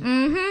plane,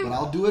 but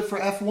I'll do it for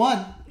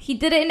F1. He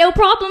did it no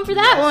problem for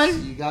that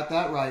one. You got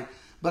that right.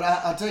 But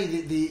I'll tell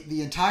you,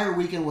 the entire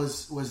weekend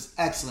was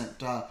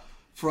excellent.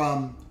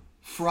 From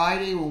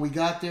Friday when we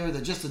got there,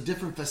 just the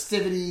different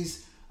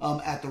festivities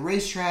at the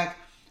racetrack,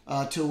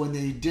 to when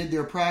they did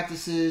their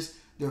practices,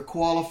 their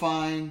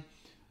qualifying,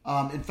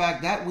 In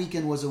fact, that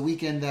weekend was a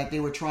weekend that they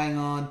were trying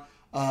on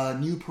a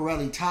new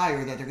Pirelli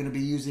tire that they're going to be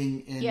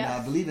using in, I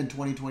believe, in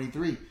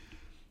 2023.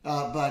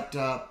 But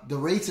the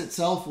race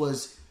itself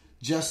was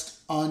just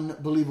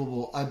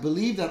unbelievable. I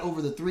believe that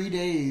over the 3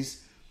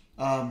 days,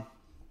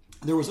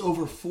 there was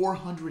over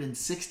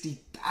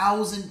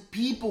 460,000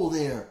 people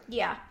there.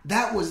 Yeah.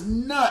 That was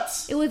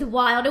nuts. It was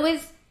wild. It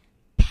was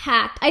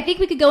packed. I think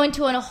we could go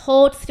into a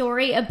whole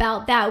story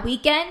about that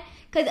weekend,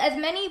 because as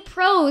many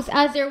pros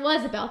as there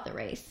was about the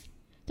race,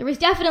 there was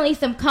definitely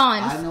some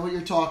cons. I know what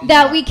you're talking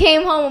that about. We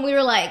came home and we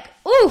were like,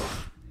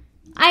 oof,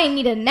 I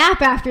need a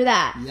nap after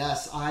that.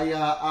 Yes,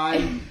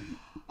 I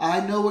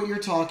know what you're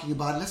talking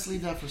about. Let's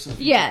leave that for some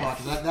future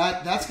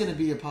podcast. That's going to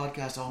be a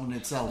podcast all in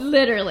itself.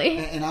 Literally.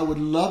 And I would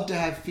love to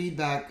have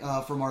feedback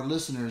from our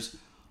listeners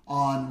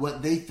on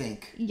what they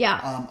think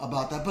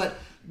about that.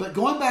 But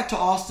going back to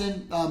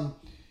Austin,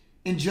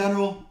 in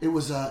general, it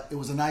was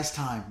a nice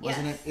time,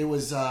 wasn't it? It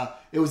was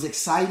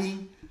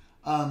exciting.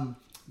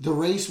 The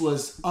race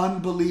was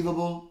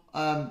unbelievable.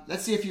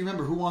 Let's see if you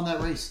remember who won that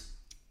race.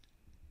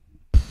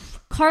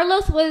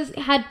 Carlos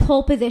had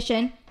pole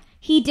position.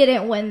 He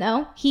didn't win,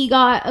 though. He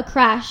got a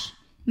crash.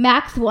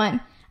 Max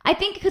won. I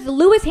think because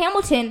Lewis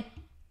Hamilton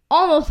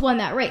almost won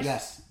that race.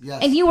 Yes.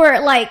 And you were,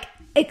 like,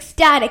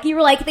 ecstatic. You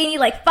were like, they need,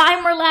 like,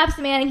 5 more laps,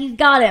 man, and he's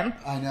got him.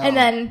 I know. And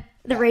then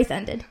the race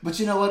ended. But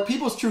you know what?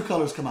 People's true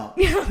colors come out.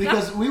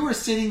 Because we were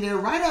sitting there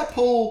right at the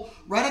pole.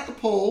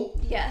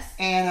 Yes.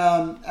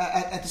 And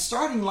at the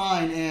starting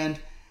line, and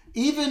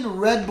even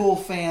Red Bull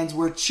fans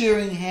were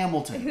cheering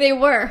Hamilton. They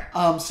were.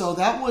 So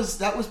that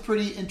was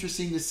pretty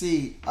interesting to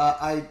see.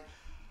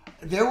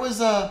 There was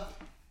a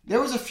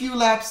few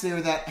laps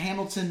there that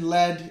Hamilton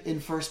led in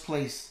first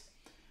place,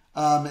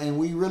 and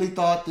we really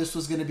thought this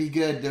was going to be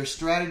good. Their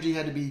strategy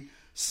had to be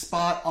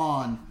spot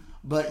on,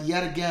 but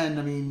yet again,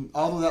 I mean,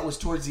 although that was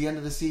towards the end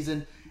of the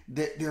season,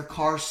 their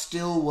car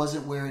still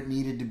wasn't where it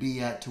needed to be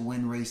at to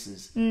win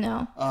races.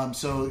 No.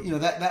 So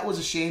that was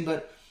a shame,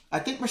 but I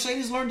think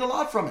Mercedes learned a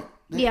lot from it.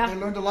 They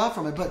learned a lot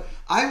from it. But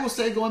I will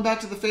say, going back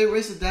to the favorite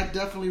races, that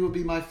definitely would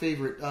be my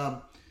favorite.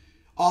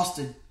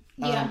 Austin.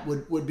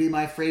 Would be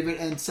my favorite,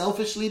 and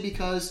selfishly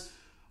because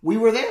we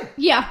were there.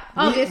 Yeah,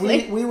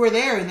 obviously we were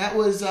there, and that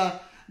was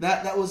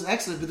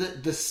excellent.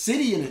 But the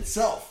city in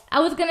itself,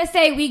 I was gonna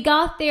say, we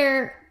got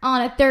there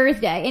on a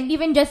Thursday, and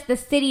even just the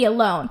city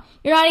alone,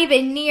 you're not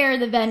even near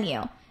the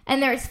venue,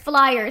 and there's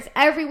flyers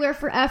everywhere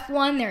for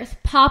F1. There's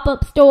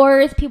pop-up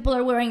stores. People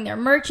are wearing their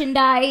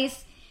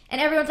merchandise,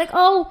 and everyone's like,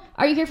 "Oh,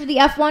 are you here for the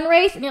F1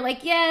 race?" And you're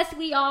like, "Yes,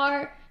 we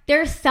are."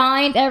 There's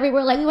signs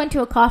everywhere. Like, we went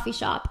to a coffee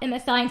shop, and the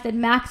sign said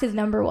Max is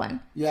number 1.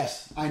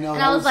 Yes, I know.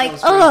 And I was like,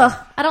 ugh,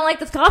 I don't like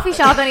this coffee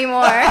shop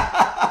anymore.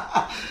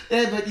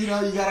 Yeah, but, you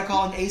got to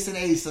call him Ace and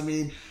Ace. I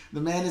mean,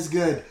 the man is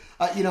good.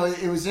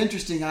 It was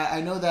interesting. I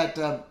know that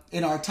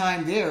in our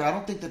time there, I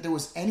don't think that there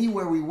was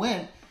anywhere we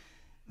went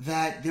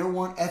that there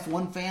weren't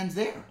F1 fans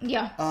there.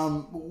 Yeah.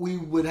 We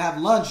would have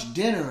lunch,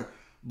 dinner,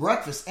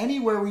 breakfast.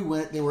 Anywhere we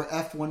went, there were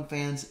F1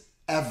 fans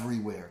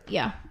everywhere.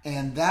 Yeah.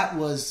 And that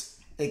was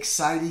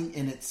exciting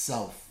in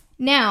itself.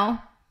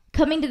 Now,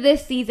 coming to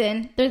this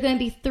season, there's going to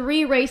be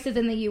 3 races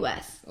in the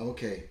U.S.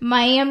 Okay.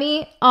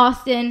 Miami,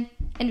 Austin,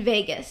 and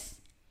Vegas.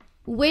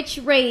 Which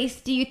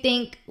race do you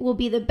think will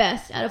be the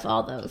best out of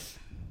all those?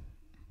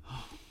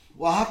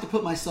 Well, I'll have to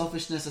put my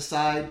selfishness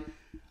aside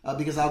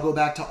because I'll go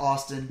back to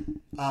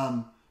Austin.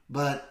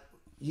 But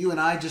you and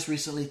I just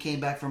recently came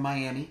back from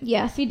Miami.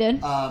 Yes, you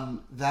did.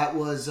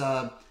 That's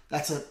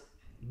a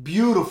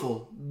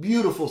beautiful,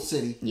 beautiful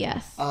city.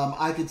 Yes.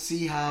 I could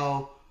see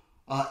how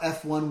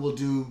F1 will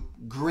do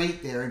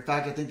great there. In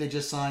fact, I think they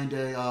just signed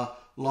a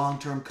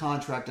long-term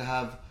contract to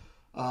have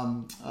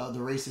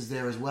the races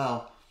there as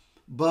well.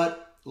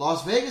 But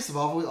Las Vegas, I've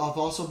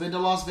also been to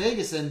Las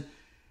Vegas, and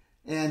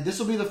this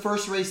will be the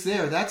first race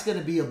there. That's going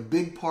to be a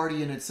big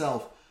party in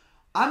itself.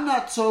 I'm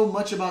not so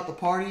much about the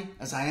party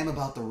as I am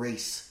about the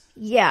race.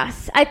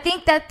 Yes. I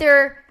think that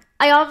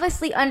I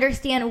obviously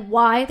understand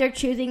why they're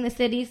choosing the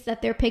cities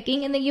that they're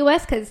picking in the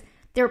U.S. because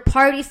they're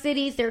party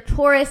cities, they're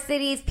tourist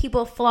cities,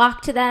 people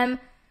flock to them.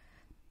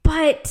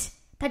 But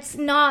that's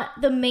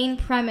not the main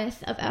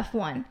premise of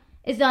F1.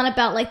 It's not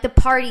about like the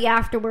party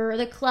afterward or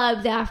the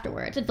clubs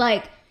afterwards. It's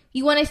like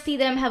you want to see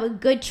them have a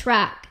good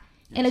track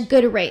and a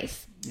good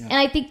race. Yeah. And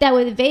I think that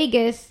with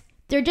Vegas,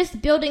 they're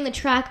just building the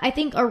track, I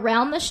think,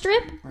 around the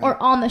strip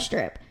or on the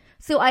strip.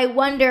 So I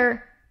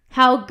wonder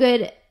how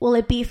good will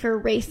it be for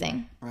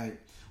racing. Right.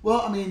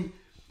 Well, I mean,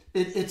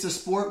 it's a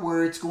sport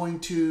where it's going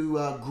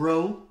to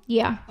grow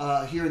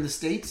here in the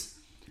States.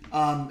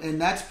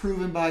 And that's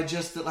proven by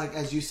just, like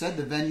as you said,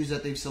 the venues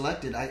that they've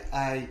selected.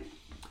 I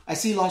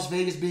see Las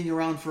Vegas being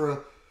around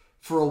for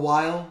a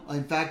while.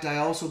 In fact, I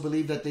also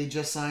believe that they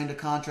just signed a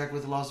contract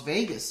with Las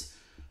Vegas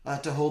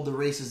to hold the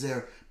races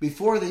there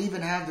before they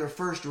even have their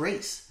first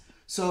race.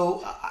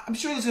 So I'm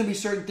sure there's going to be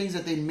certain things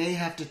that they may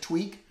have to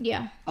tweak.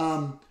 Yeah.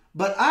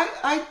 But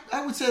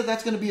I would say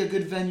that's going to be a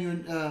good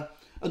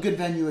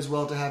venue as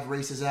well to have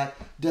races at,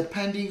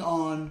 depending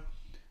on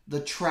the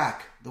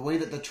track, the way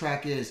that the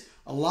track is.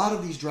 A lot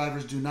of these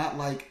drivers do not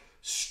like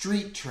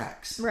street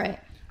tracks. Right.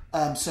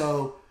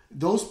 So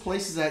those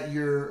places at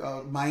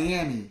your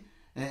Miami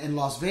and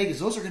Las Vegas,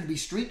 those are going to be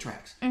street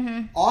tracks.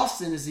 Mm-hmm.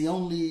 Austin is the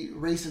only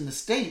race in the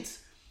States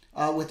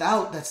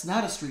that's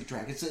not a street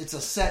track. It's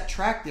a set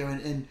track there,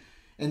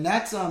 and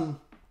that's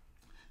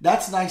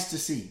nice to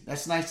see.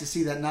 That's nice to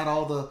see that not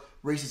all the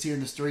races here in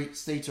the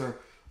States are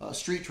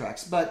street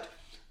tracks. But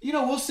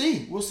we'll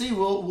see.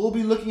 We'll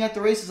be looking at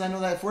the races. I know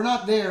that if we're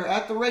not there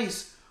at the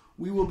race,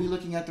 we will be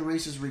looking at the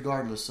races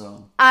regardless.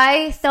 So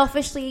I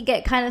selfishly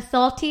get kind of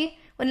salty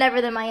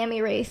whenever the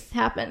Miami race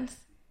happens.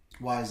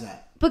 Why is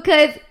that?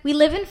 Because we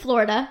live in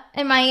Florida,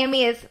 and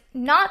Miami is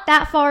not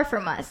that far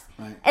from us.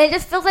 Right. And it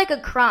just feels like a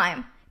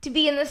crime to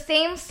be in the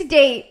same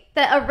state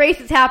that a race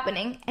is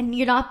happening, and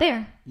you're not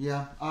there.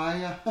 Yeah,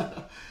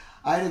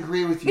 I'd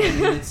agree with you. I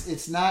mean,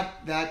 it's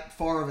not that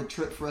far of a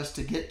trip for us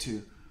to get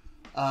to.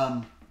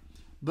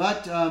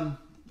 But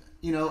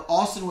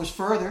Austin was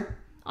further.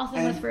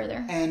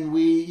 And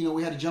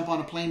we had to jump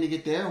on a plane to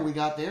get there, and we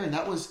got there, and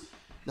that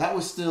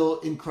was still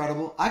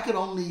incredible. I could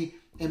only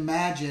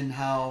imagine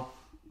how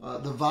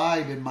the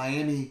vibe in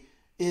Miami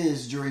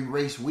is during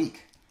race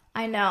week.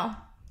 I know.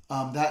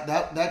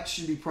 That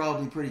should be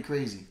probably pretty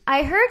crazy.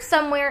 I heard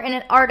somewhere in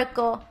an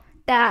article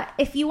that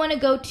if you want to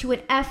go to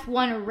an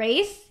F1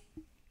 race,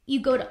 you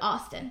go to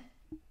Austin.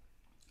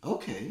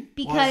 Okay.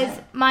 Because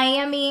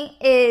Miami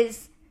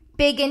is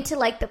big into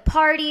like the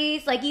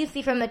parties. Like you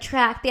see from the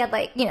track, they had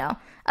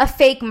a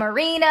fake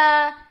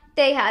marina.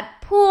 They had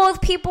pools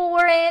people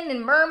were in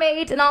and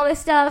mermaids and all this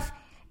stuff.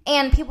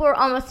 And people were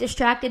almost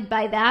distracted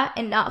by that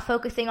and not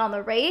focusing on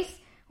the race.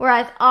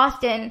 Whereas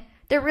Austin,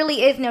 there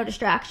really is no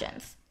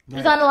distractions. Right.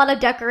 There's not a lot of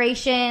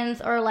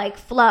decorations or like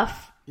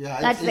fluff.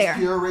 Yeah, it's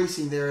pure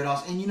racing there at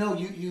Austin. And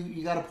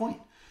you got a point.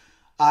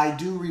 I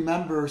do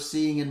remember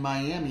seeing in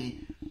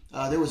Miami,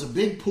 there was a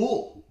big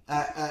pool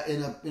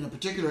in a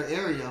particular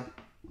area,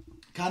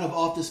 kind of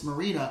off this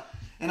marina,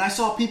 and I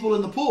saw people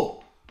in the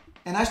pool.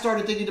 And I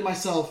started thinking to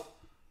myself,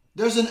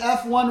 there's an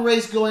F1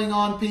 race going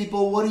on,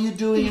 people. What are you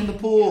doing in the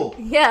pool?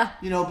 Yeah.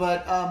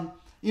 But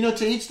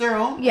to each their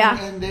own.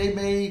 Yeah. And it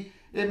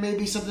may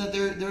be something that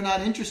they're not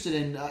interested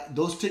in.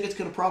 Those tickets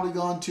could have probably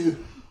gone to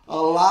a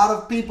lot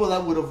of people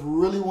that would have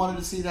really wanted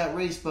to see that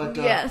race. But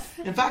yes.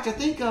 In fact, I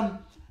think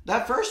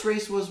that first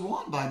race was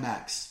won by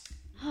Max.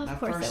 Oh, of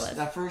course it was.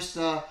 That first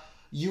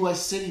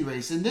U.S. City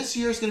race. And this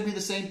year is going to be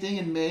the same thing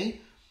in May.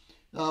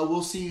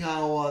 We'll see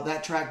how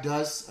that track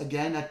does.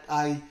 Again,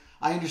 I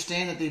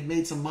understand that they've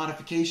made some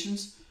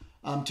modifications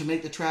to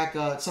make the track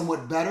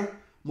somewhat better,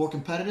 more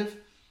competitive.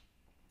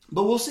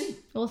 But we'll see.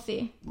 We'll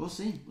see.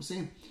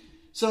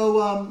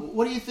 So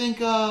what do you think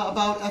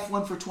about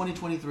F1 for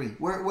 2023?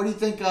 Where do you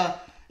think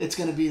it's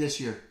going to be this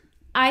year?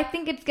 I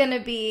think it's going to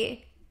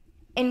be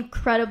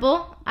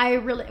incredible.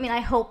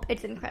 I hope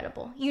it's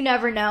incredible. You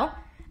never know.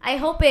 I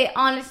hope it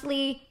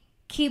honestly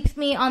keeps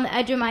me on the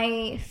edge of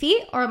my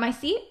feet or my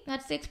seat.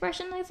 That's the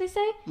expression, as they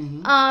say.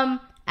 Mm-hmm.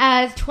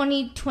 As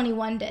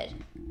 2021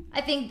 did.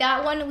 I think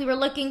that one we were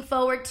looking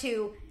forward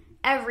to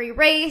every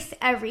race,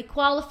 every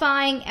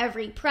qualifying,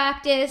 every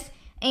practice,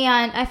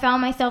 and I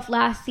found myself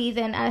last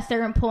season at a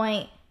certain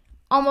point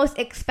almost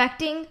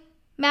expecting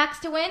Max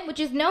to win, which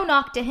is no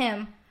knock to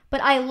him,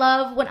 but I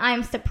love when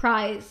I'm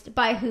surprised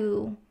by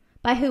who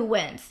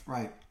wins.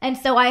 Right. And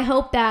so I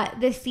hope that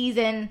this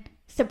season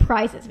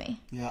surprises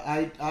me.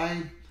 Yeah,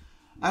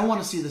 I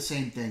want to see the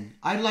same thing.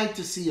 I'd like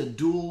to see a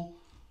duel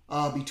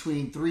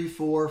between 3,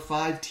 4,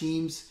 5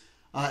 teams.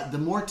 The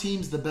more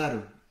teams, the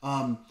better.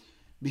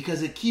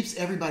 Because it keeps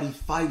everybody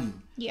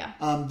fighting. Yeah.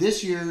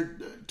 This year,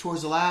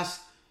 towards the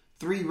last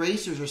 3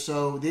 racers or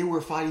so, they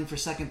were fighting for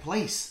second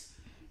place.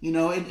 And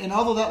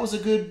although that was a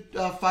good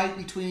fight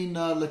between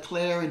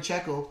Leclerc and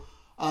Checo,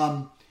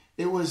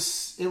 it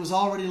was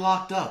already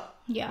locked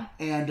up. Yeah.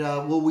 And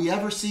will we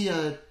ever see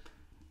a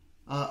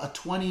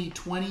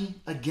 2020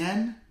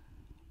 again?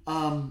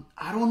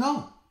 I don't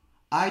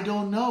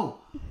know.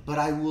 But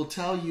I will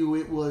tell you,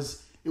 it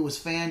was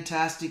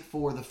fantastic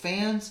for the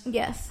fans.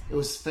 Yes. It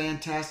was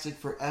fantastic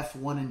for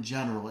F1 in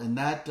general, and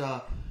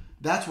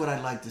that's what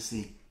I'd like to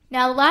see.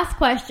 Now, the last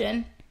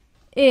question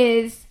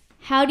is,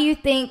 how do you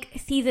think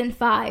Season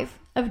 5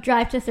 of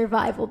Drive to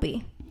Survive will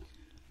be?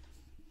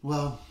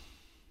 Well,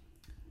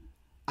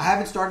 I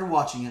haven't started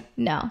watching it.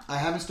 No. I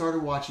haven't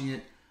started watching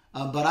it,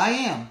 but I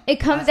am. It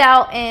comes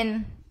out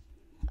in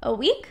a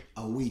week?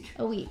 A week.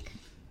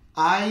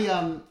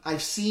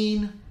 I've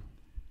seen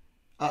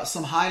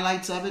some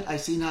highlights of it.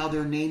 I've seen how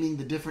they're naming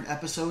the different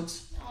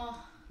episodes.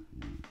 Oh.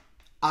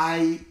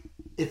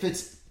 If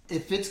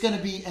it's going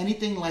to be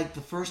anything like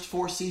the first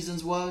 4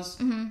 seasons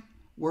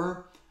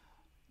were,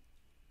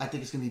 I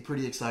think it's going to be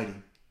pretty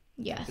exciting.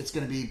 Yes. It's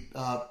going to be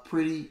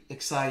pretty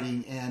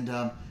exciting,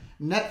 and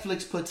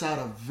Netflix puts out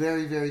a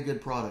very, very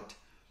good product.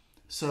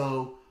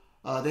 So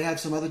they have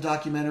some other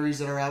documentaries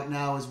that are out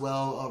now as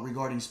well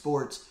regarding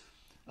sports.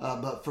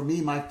 But for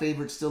me, my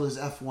favorite still is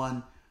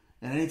F1.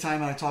 And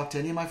anytime I talk to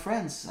any of my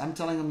friends, I'm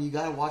telling them, you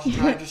got to watch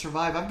Drive to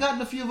Survive. I've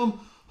gotten a few of them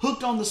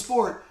hooked on the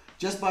sport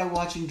just by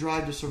watching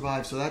Drive to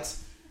Survive. So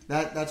that's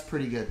That's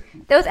pretty good.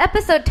 Those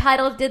episode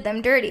titles did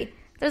them dirty.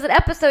 There's an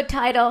episode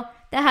title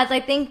that has,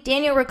 I think,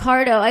 Daniel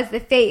Ricciardo as the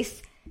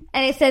face,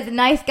 and it says,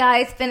 "Nice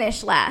guys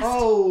finish last."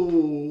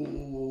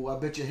 Oh, I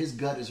bet you his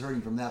gut is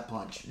hurting from that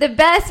punch. The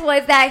best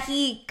was that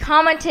he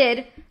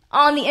commented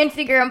on the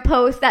Instagram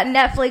post that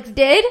Netflix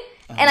did,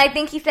 and I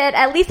think he said,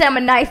 "At least I'm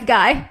a nice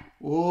guy."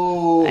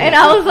 Oh. And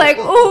I was like,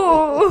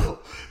 ooh.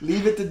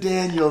 Leave it to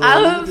Daniel.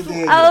 I was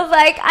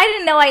like, I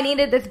didn't know I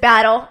needed this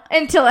battle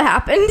until it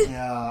happened.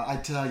 Yeah, I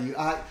tell you,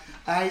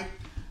 I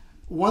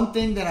one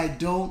thing that I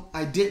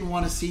didn't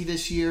want to see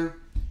this year,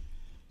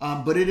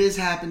 but it is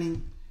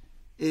happening,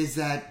 is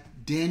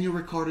that Daniel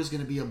Ricciardo is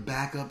going to be a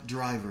backup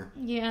driver.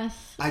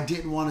 Yes. I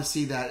didn't want to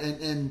see that,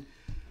 and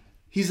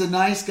he's a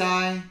nice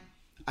guy.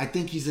 I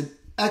think he's an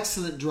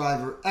excellent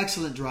driver.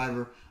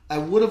 I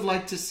would have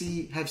liked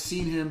to have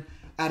seen him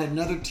at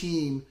another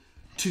team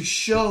to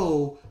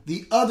show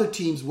the other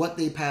teams what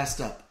they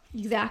passed up.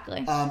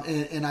 Exactly.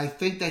 And I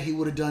think that he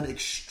would have done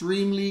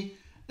extremely,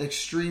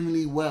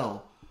 extremely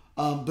well.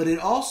 But it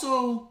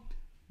also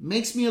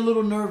makes me a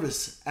little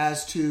nervous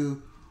as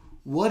to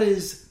what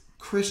is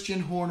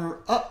Christian Horner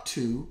up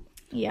to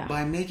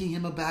by making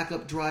him a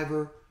backup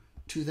driver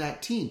to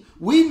that team.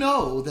 We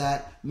know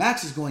that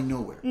Max is going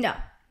nowhere. No.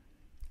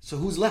 So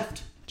who's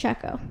left?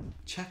 Checo.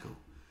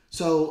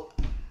 So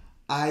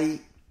I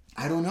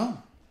don't know.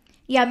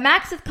 Yeah,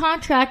 Max's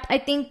contract, I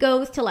think,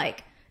 goes to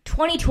like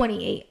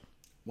 2028.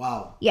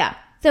 Wow. Yeah.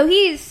 So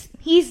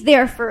he's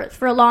there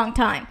for a long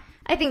time.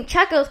 I think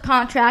Checo's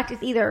contract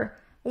is either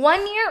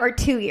 1 year or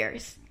 2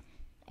 years.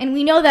 And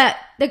we know that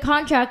the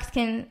contracts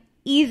can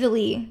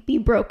easily be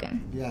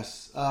broken.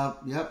 Yes.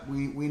 Yep.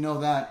 We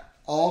know that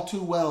all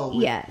too well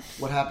with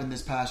what happened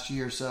this past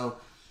year. So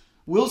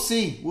we'll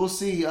see.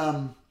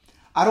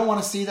 I don't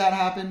want to see that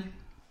happen.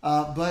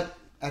 But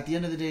at the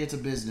end of the day, it's a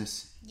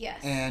business. Yes.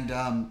 And,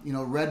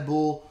 Red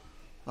Bull,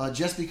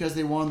 just because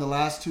they won the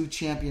last 2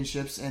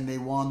 championships and they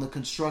won the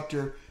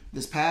constructor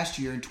this past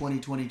year in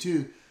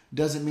 2022,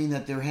 doesn't mean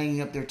that they're hanging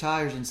up their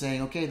tires and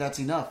saying, okay, that's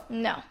enough.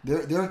 No.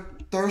 They're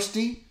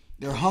thirsty,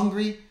 they're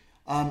hungry,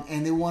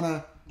 and they want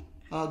to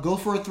go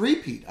for a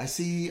three-peat. I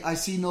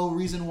see no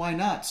reason why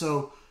not.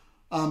 So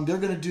they're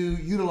going to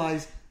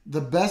utilize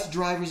the best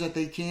drivers that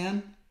they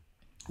can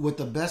with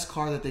the best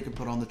car that they can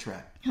put on the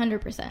track.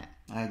 100%.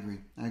 I agree.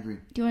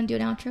 Do you want to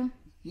do an outro?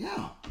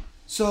 Yeah.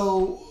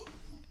 So,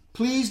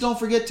 please don't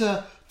forget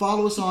to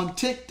follow us on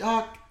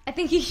TikTok. I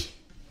think you should.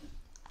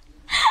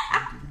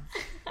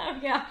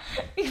 Yeah.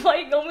 You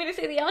want me to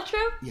say the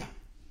outro? Yeah.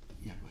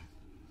 Yeah, go ahead.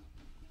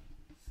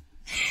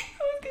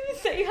 I was going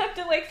to say you have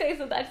to say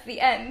so that's the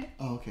end.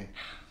 Oh, okay.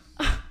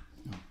 No.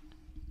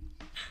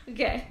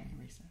 Okay.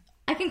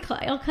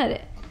 I'll cut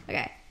it.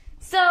 Okay.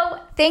 So,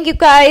 thank you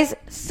guys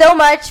so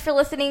much for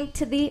listening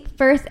to the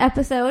first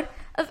episode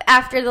of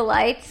After the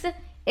Lights.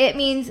 It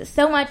means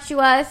so much to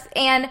us,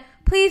 and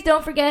please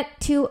don't forget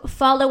to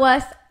follow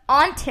us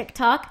on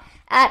TikTok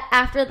at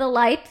After the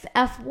Lights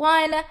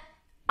F1.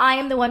 I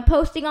am the one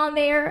posting on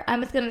there.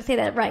 I'm just going to say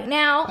that right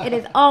now. It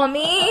is all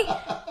me.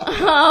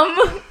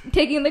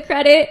 Taking the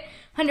credit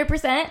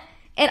 100%.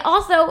 And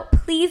also,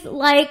 please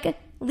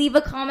leave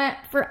a comment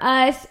for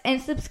us,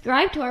 and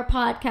subscribe to our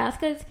podcast,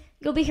 because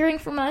you'll be hearing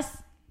from us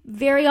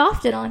very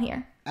often on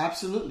here.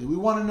 Absolutely. We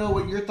want to know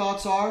what your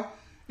thoughts are.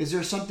 Is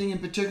there something in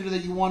particular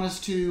that you want us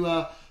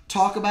to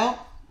talk about?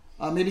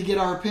 Maybe get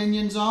our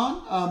opinions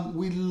on?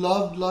 We'd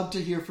love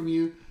to hear from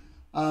you.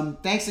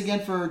 Thanks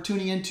again for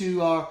tuning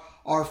into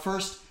our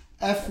first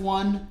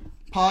F1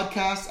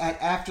 podcast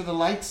at After the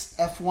Lights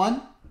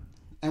F1.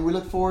 And we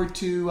look forward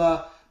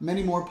to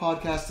many more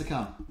podcasts to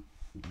come.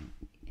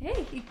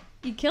 Hey,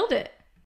 you killed it.